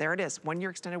expensive. There it is, 1 year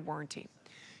extended warranty.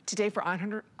 Today for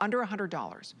under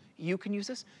 $100, you can use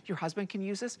this, your husband can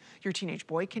use this, your teenage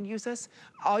boy can use this.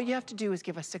 All you have to do is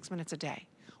give us 6 minutes a day.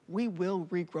 We will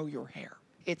regrow your hair.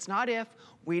 It's not if,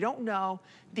 we don't know.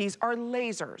 These are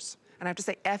lasers, and I have to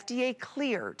say FDA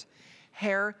cleared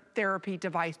hair therapy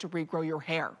device to regrow your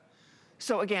hair.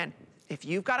 So again, if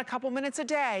you've got a couple minutes a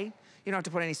day, you don't have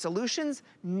to put any solutions,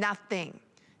 nothing.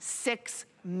 6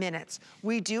 minutes.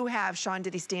 We do have Sean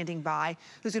Diddy standing by,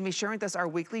 who's gonna be sharing with us our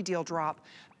weekly deal drop.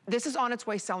 This is on its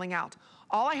way selling out.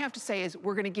 All I have to say is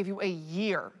we're gonna give you a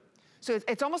year. So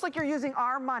it's almost like you're using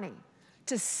our money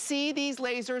to see these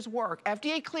lasers work,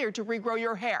 FDA cleared to regrow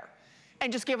your hair.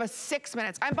 And just give us 6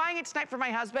 minutes. I'm buying it tonight for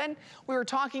my husband. We were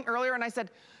talking earlier and I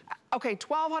said, okay,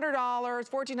 $1,200,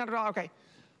 $1,400, okay.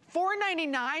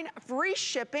 $499, free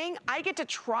shipping. I get to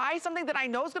try something that I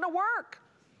know is gonna work.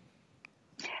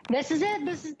 This is it.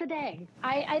 This is the day.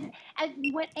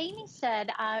 What Amy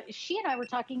said, she and I were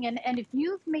talking, and if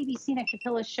you've maybe seen a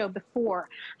Capillus show before,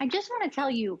 I just want to tell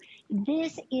you,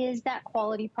 this is that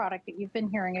quality product that you've been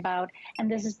hearing about, and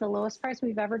this is the lowest price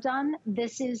we've ever done.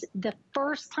 This is the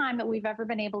first time that we've ever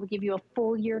been able to give you a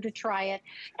full year to try it,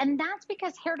 and that's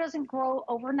because hair doesn't grow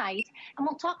overnight, and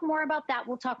we'll talk more about that.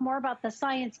 We'll talk more about the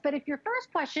science, but if your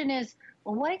first question is,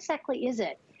 well, what exactly is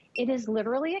it? It is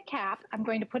literally a cap. I'm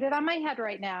going to put it on my head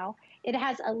right now. It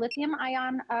has a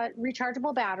lithium-ion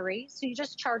rechargeable battery, so you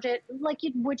just charge it like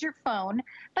you would your phone.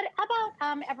 But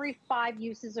about every 5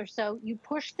 uses or so, you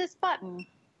push this button.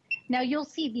 Now you'll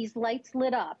see these lights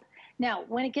lit up. Now,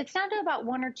 when it gets down to about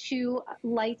 1 or 2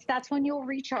 lights, that's when you'll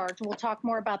recharge. We'll talk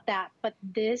more about that. But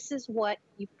this is what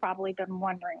you've probably been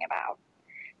wondering about.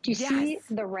 Do you see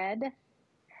the red?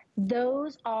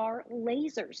 Those are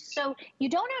lasers. So you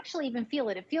don't actually even feel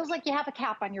it. It feels like you have a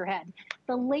cap on your head.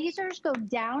 The lasers go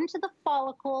down to the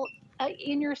follicle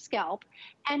in your scalp.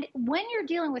 And when you're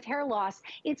dealing with hair loss,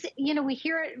 it's, you know, we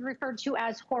hear it referred to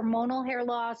as hormonal hair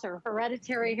loss or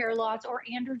hereditary hair loss or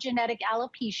androgenetic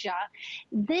alopecia.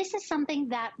 This is something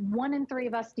that 1 in 3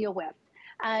 of us deal with.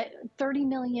 30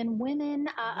 million women,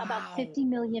 about 50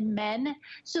 million men.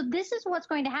 So this is what's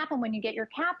going to happen when you get your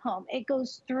cap home. It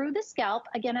goes through the scalp.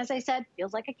 Again, as I said,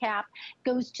 feels like a cap,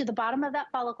 goes to the bottom of that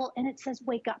follicle, and it says,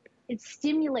 wake up. It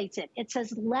stimulates it. It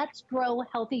says, let's grow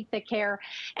healthy, thick hair.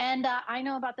 And I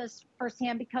know about this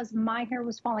firsthand because my hair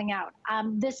was falling out.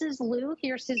 This is Lou.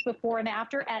 Here's his before and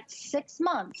after at 6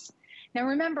 months. Now,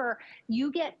 remember,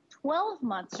 you get 12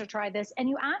 months to try this, and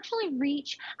you actually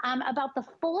reach about the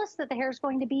fullest that the hair is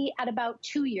going to be at about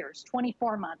 2 years,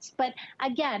 24 months. But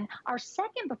again, our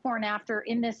second before and after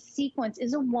in this sequence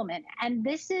is a woman, and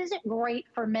this is great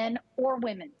for men or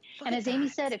women. And as Amy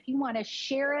said, if you want to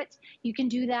share it, you can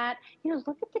do that. You know,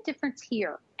 look at the difference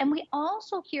here. And we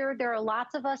also hear there are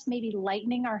lots of us maybe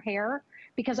lightening our hair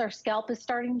because our scalp is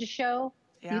starting to show.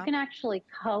 Yeah. You can actually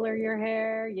color your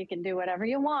hair. You can do whatever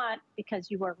you want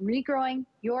because you are regrowing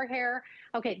your hair.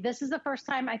 Okay, this is the first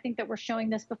time I think that we're showing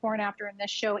this before and after in this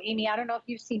show. Amy, I don't know if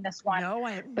you've seen this one. No,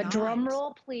 I have but not. Drum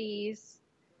roll, please.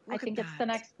 I think it's the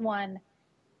next one.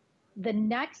 The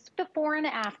next before and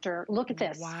after. Look at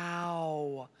this.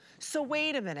 Wow. So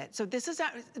wait a minute. So this is,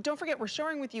 don't forget, we're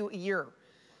showing with you a year.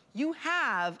 You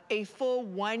have a full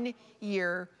 1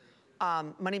 year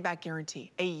money back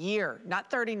guarantee, a year,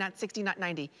 not 30, not 60, not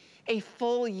 90, a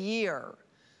full year.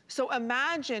 So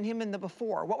imagine him in the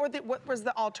before. What was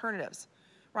the alternatives,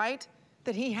 right?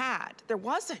 That he had. There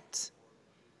wasn't.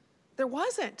 There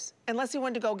wasn't, unless he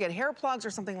wanted to go get hair plugs or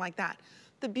something like that.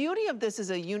 The beauty of this is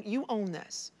you own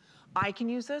this. I can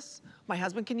use this, my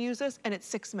husband can use this, and it's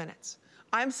 6 minutes.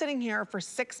 I'm sitting here for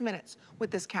 6 minutes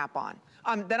with this cap on.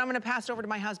 Then I'm gonna pass it over to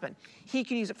my husband. He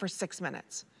can use it for 6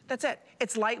 minutes. That's it.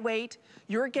 It's lightweight.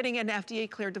 You're getting an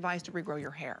FDA-cleared device to regrow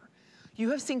your hair. You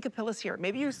have seen Capillus here.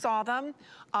 Maybe you saw them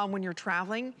when you're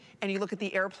traveling and you look at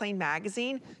the Airplane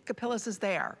magazine. Capillus is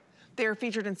there. They're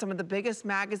featured in some of the biggest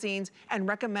magazines and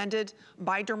recommended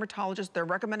by dermatologists. They're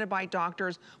recommended by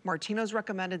doctors. Martino's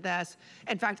recommended this.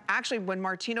 In fact, actually, when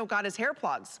Martino got his hair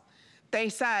plugs, they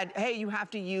said, hey, you have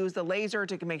to use the laser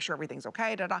to make sure everything's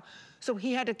okay, da-da. So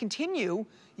he had to continue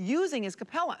using his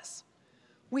Capillus.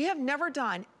 We have never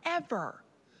done, ever,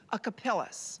 a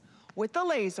Capillus with the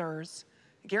lasers,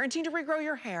 guaranteed to regrow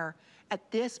your hair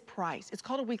at this price. It's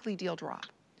called a weekly deal drop.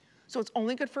 So it's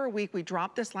only good for a week. We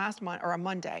dropped this last month, or a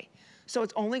Monday. So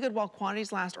it's only good while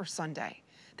quantities last or Sunday.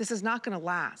 This is not gonna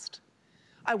last.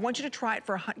 I want you to try it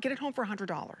get it home for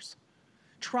 $100.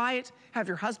 Try it, have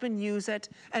your husband use it.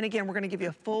 And again, we're gonna give you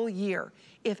a full year.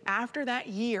 If after that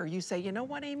year you say, you know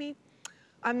what, Amy,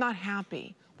 I'm not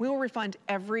happy, we will refund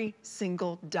every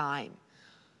single dime.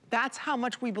 That's how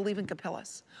much we believe in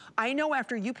Capillus. I know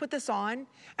after you put this on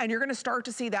and you're gonna start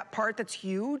to see that part that's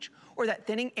huge or that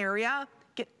thinning area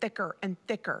get thicker and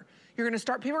thicker. People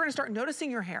are gonna start noticing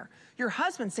your hair. Your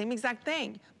husband, same exact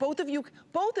thing. Both of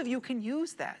you can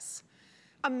use this.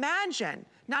 Imagine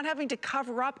not having to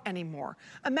cover up anymore.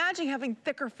 Imagine having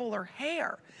thicker, fuller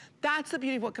hair. That's the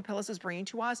beauty of what Capillus is bringing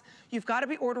to us. You've got to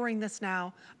be ordering this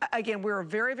now. Again, we're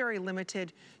very, very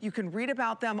limited. You can read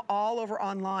about them all over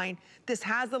online. This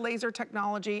has the laser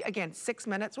technology. Again, 6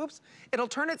 minutes. Whoops. It'll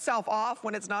turn itself off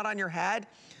when it's not on your head.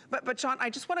 But Sean,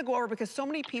 I just want to go over because so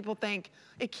many people think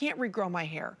it can't regrow my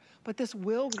hair, but this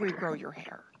will regrow your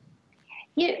hair.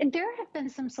 Yeah, there have been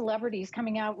some celebrities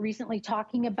coming out recently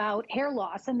talking about hair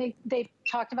loss, and they've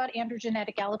talked about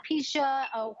androgenetic alopecia.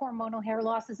 Hormonal hair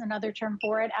loss is another term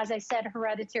for it. As I said,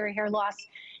 hereditary hair loss.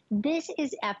 This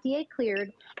is FDA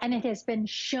cleared, and it has been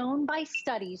shown by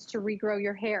studies to regrow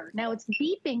your hair. Now it's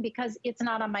beeping because it's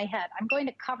not on my head. I'm going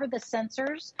to cover the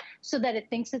sensors so that it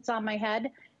thinks it's on my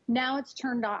head. Now it's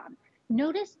turned on.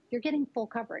 Notice you're getting full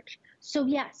coverage. So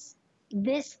yes,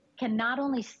 this can not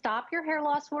only stop your hair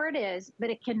loss where it is, but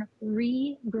it can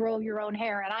regrow your own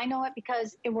hair. And I know it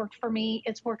because it worked for me.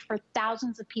 It's worked for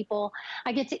thousands of people.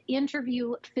 I get to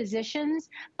interview physicians,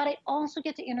 but I also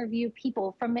get to interview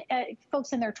people from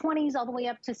folks in their 20s all the way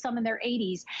up to some in their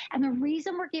 80s. And the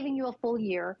reason we're giving you a full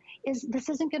year is this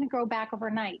isn't going to grow back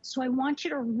overnight. So I want you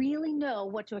to really know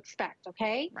what to expect,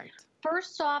 okay? Right.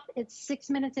 First off, it's 6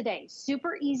 minutes a day.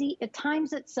 Super easy. It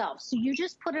times itself. So you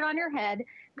just put it on your head.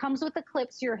 Comes with a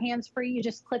clip, so your hands free. You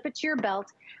just clip it to your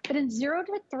belt. But in 0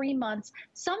 to 3 months,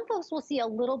 some folks will see a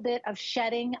little bit of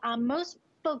shedding. Most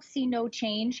folks see no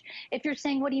change. If you're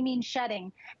saying, what do you mean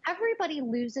shedding? Everybody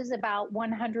loses about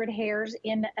 100 hairs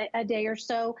in a day or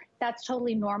so. That's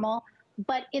totally normal.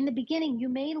 But in the beginning, you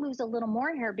may lose a little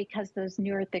more hair because those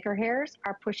newer, thicker hairs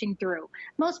are pushing through.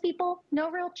 Most people, no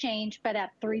real change, but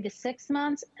at 3 to 6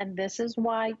 months, and this is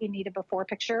why you need a before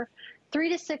picture, 3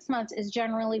 to 6 months is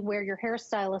generally where your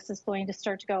hairstylist is going to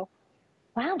start to go,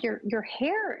 wow, your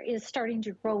hair is starting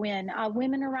to grow in.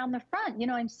 Women around the front, you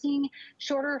know, I'm seeing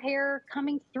shorter hair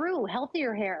coming through,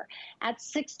 healthier hair. At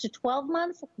 6 to 12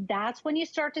 months, that's when you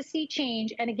start to see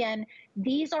change. And again,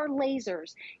 these are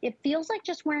lasers. It feels like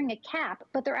just wearing a cap,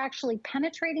 but they're actually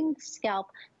penetrating the scalp.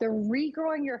 They're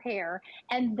regrowing your hair,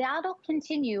 and that'll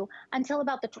continue until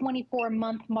about the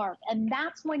 24-month mark. And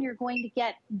that's when you're going to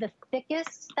get the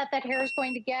thickest that hair is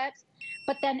going to get.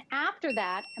 But then after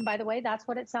that, and by the way, that's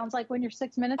what it sounds like when your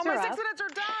 6 minutes are up. Oh, my 6 minutes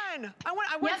are done.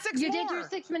 I went yep, 6 you more. did your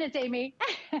 6 minutes, Amy.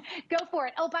 Go for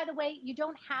it. Oh, by the way, you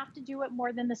don't have to do it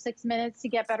more than the 6 minutes to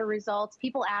get better results.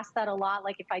 People ask that a lot,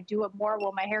 like if I do it more,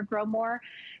 will my hair grow more?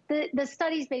 The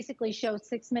studies basically show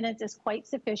 6 minutes is quite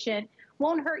sufficient.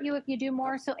 Won't hurt you if you do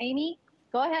more. So Amy,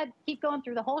 go ahead, keep going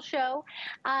through the whole show.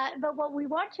 But what we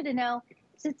want you to know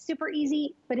is it's super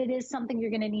easy, but it is something you're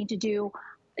going to need to do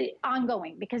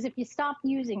ongoing, because if you stop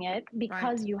using it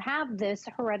because you have this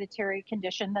hereditary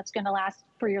condition that's going to last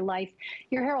for your life,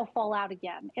 your hair will fall out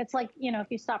again. It's like, you know, if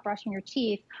you stop brushing your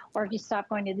teeth or if you stop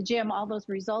going to the gym, all those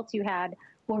results you had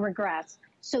will regress.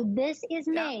 So this is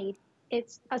made,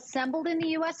 it's assembled in the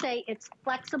USA, it's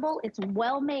flexible, it's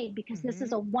well made, because this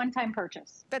is a one-time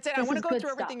purchase. That's it. I want to go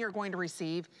through everything you're going to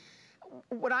receive.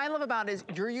 What I love about it is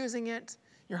you're using it,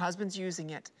 your husband's using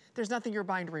it. There's nothing you're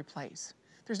buying to replace.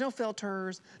 There's no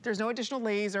filters, there's no additional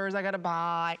lasers I gotta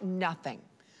buy, nothing.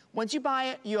 Once you buy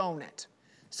it, you own it.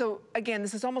 So again,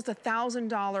 this is almost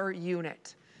 $1,000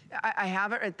 unit. I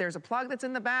have it, there's a plug that's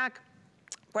in the back,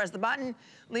 press the button,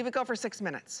 leave it go for 6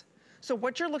 minutes. So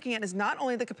what you're looking at is not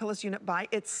only the Capillus unit by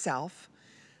itself,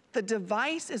 the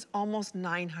device is almost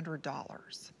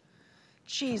 $900.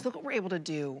 Geez, look what we're able to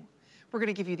do. We're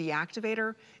gonna give you the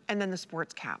activator and then the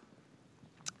sports cap.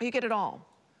 You get it all.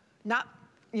 Not,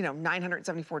 you know,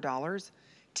 $974.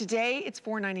 Today, it's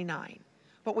 $499.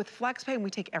 But with FlexPay, and we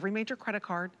take every major credit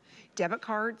card, debit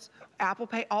cards, Apple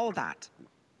Pay, all of that,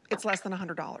 it's less than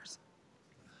 $100.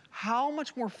 How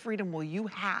much more freedom will you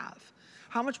have?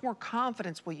 How much more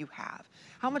confidence will you have?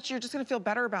 How much you're just gonna feel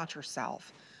better about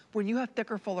yourself when you have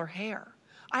thicker, fuller hair?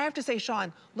 I have to say,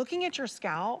 Sean, looking at your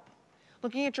scalp,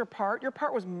 looking at your part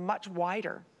was much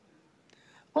wider.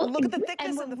 Well, look at the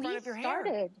thickness in the front of your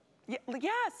hair.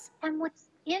 Yes. And what's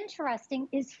interesting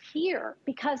is here,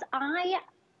 because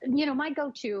you know, my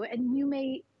go-to, and you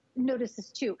may notice this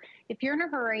too, if you're in a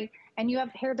hurry and you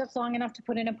have hair that's long enough to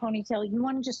put in a ponytail, you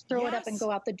want to just throw it up and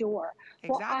go out the door.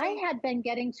 Well, I had been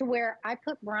getting to where I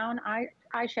put brown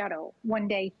eyeshadow one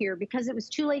day here because it was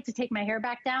too late to take my hair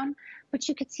back down, but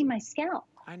you could see my scalp.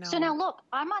 I know. So now look,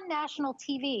 I'm on national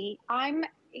TV. I'm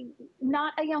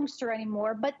not a youngster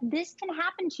anymore, but this can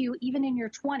happen to you even in your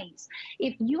 20s.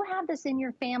 If you have this in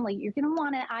your family, you're going to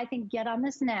want to, I think, get on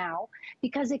this now,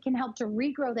 because it can help to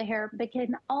regrow the hair, but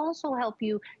can also help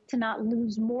you to not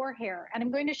lose more hair. And I'm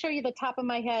going to show you the top of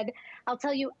my head. I'll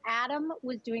tell you, Adam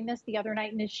was doing this the other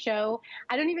night in his show.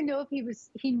 I don't even know if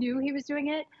he knew he was doing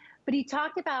it, but he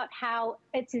talked about how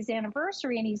it's his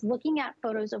anniversary and he's looking at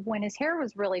photos of when his hair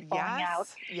was really falling out.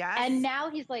 Yes. And now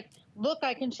he's like, look,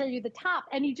 I can show you the top.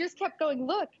 And he just kept going,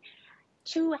 look,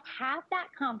 to have that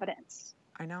confidence,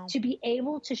 I know, to be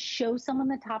able to show someone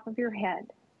the top of your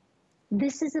head,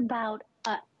 this is about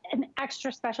an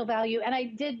extra special value. And I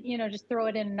did, you know, just throw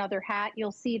it in another hat.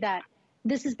 You'll see that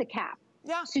this is the cap.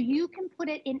 Yeah. So you can put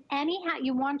it in any hat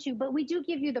you want to, but we do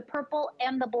give you the purple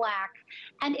and the black.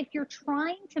 And if you're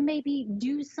trying to maybe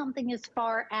do something as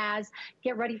far as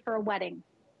get ready for a wedding,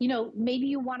 you know, maybe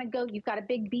you want to go, you've got a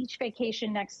big beach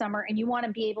vacation next summer and you want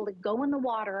to be able to go in the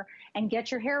water and get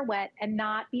your hair wet and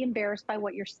not be embarrassed by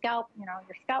what your scalp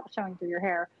showing through your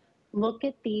hair. Look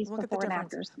at these before and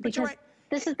afters, because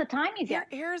this is the time you get.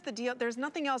 Here's the deal. There's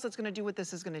nothing else that's going to do what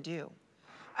this is going to do.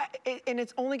 And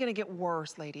it's only gonna get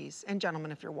worse, ladies and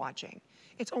gentlemen, if you're watching.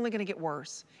 It's only gonna get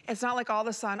worse. It's not like all of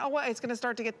a sudden, oh, well, it's gonna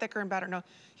start to get thicker and better. No,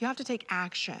 you have to take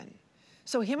action.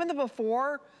 So him in the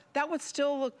before, that would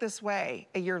still look this way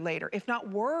a year later, if not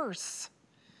worse.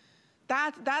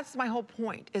 That's my whole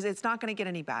point, is it's not gonna get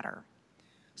any better.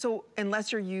 So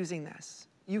unless you're using this,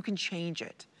 you can change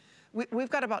it. We've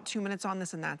got about 2 minutes on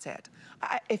this and that's it.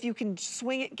 If you can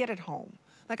swing it, get it home.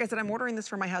 Like I said, I'm ordering this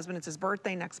for my husband. It's his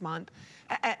birthday next month.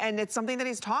 And it's something that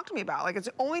he's talked to me about. Like, it's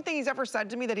the only thing he's ever said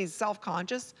to me that he's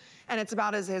self-conscious, and it's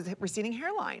about his receding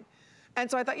hairline. And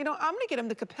so I thought, you know, I'm gonna get him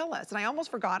the Capillus. And I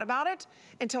almost forgot about it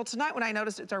until tonight when I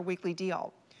noticed it's our weekly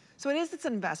deal. So it's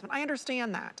an investment. I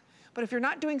understand that. But if you're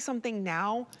not doing something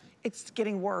now, it's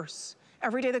getting worse.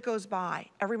 Every day that goes by,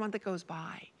 every month that goes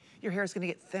by, your hair is gonna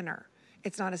get thinner.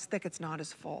 It's not as thick, it's not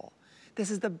as full.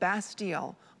 This is the best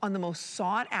deal on the most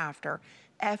sought after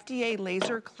FDA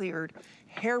laser cleared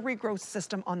hair regrowth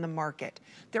system on the market.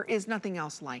 There is nothing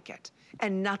else like it,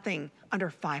 and nothing under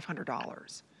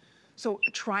 $500. So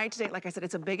try it today. Like I said,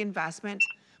 it's a big investment,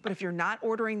 but if you're not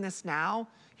ordering this now,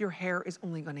 your hair is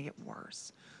only gonna get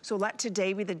worse. So let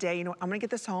today be the day. You know, I'm gonna get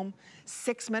this home,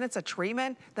 6 minutes of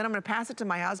treatment, then I'm gonna pass it to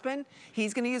my husband.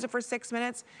 He's gonna use it for 6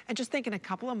 minutes, and just think in a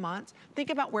couple of months, think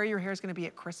about where your hair is gonna be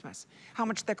at Christmas, how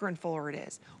much thicker and fuller it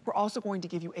is. We're also going to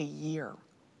give you a year.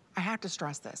 I have to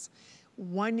stress this,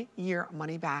 1 year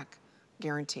money back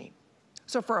guarantee.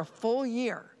 So for a full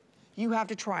year, you have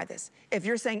to try this. If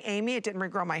you're saying, Amy, it didn't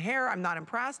regrow my hair, I'm not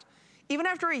impressed, even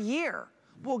after a year,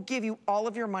 we'll give you all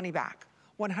of your money back.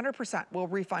 100% will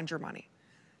refund your money.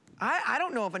 I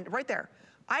don't know of, right there,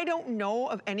 I don't know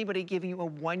of anybody giving you a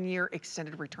 1 year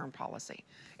extended return policy.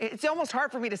 It's almost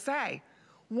hard for me to say.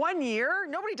 1 year,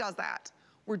 nobody does that.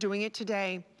 We're doing it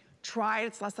today. Try it,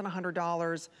 it's less than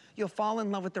 $100. You'll fall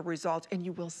in love with the results and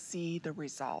you will see the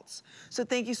results. So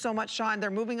thank you so much, Sean.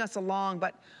 They're moving us along,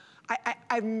 but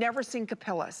I've never seen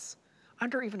Capillus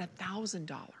under even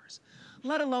 $1,000,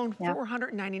 let alone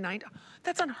 $499.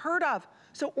 That's unheard of.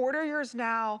 So order yours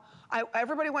now.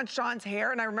 Everybody wants Sean's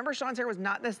hair, and I remember Sean's hair was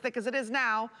not this thick as it is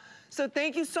now. So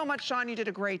thank you so much, Sean. You did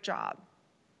a great job.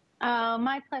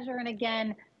 My pleasure. And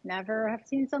again, never have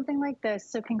seen something like this.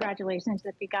 So congratulations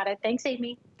if you got it. Thanks,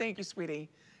 Amy. Thank you, sweetie.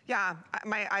 Yeah,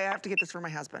 I have to get this for my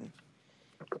husband.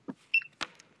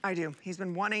 I do. He's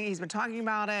been talking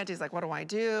about it. He's like, what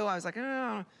do? I was like,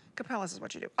 oh, Capillus is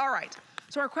what you do. All right.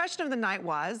 So our question of the night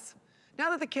was, now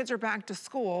that the kids are back to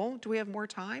school, do we have more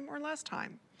time or less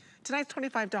time? Tonight's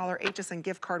 $25 HSN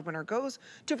gift card winner goes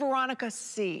to Veronica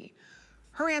C.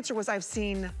 Her answer was, I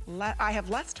have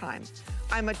less time.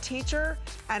 I'm a teacher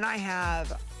and I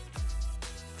have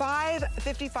 5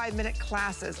 55-minute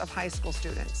classes of high school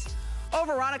students. Oh,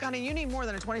 Veronica, honey, you need more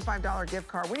than a $25 gift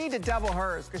card. We need to double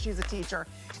hers because she's a teacher.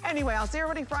 Anyway, I'll see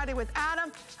everybody Friday with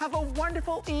Adam. Have a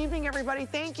wonderful evening, everybody.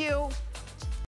 Thank you.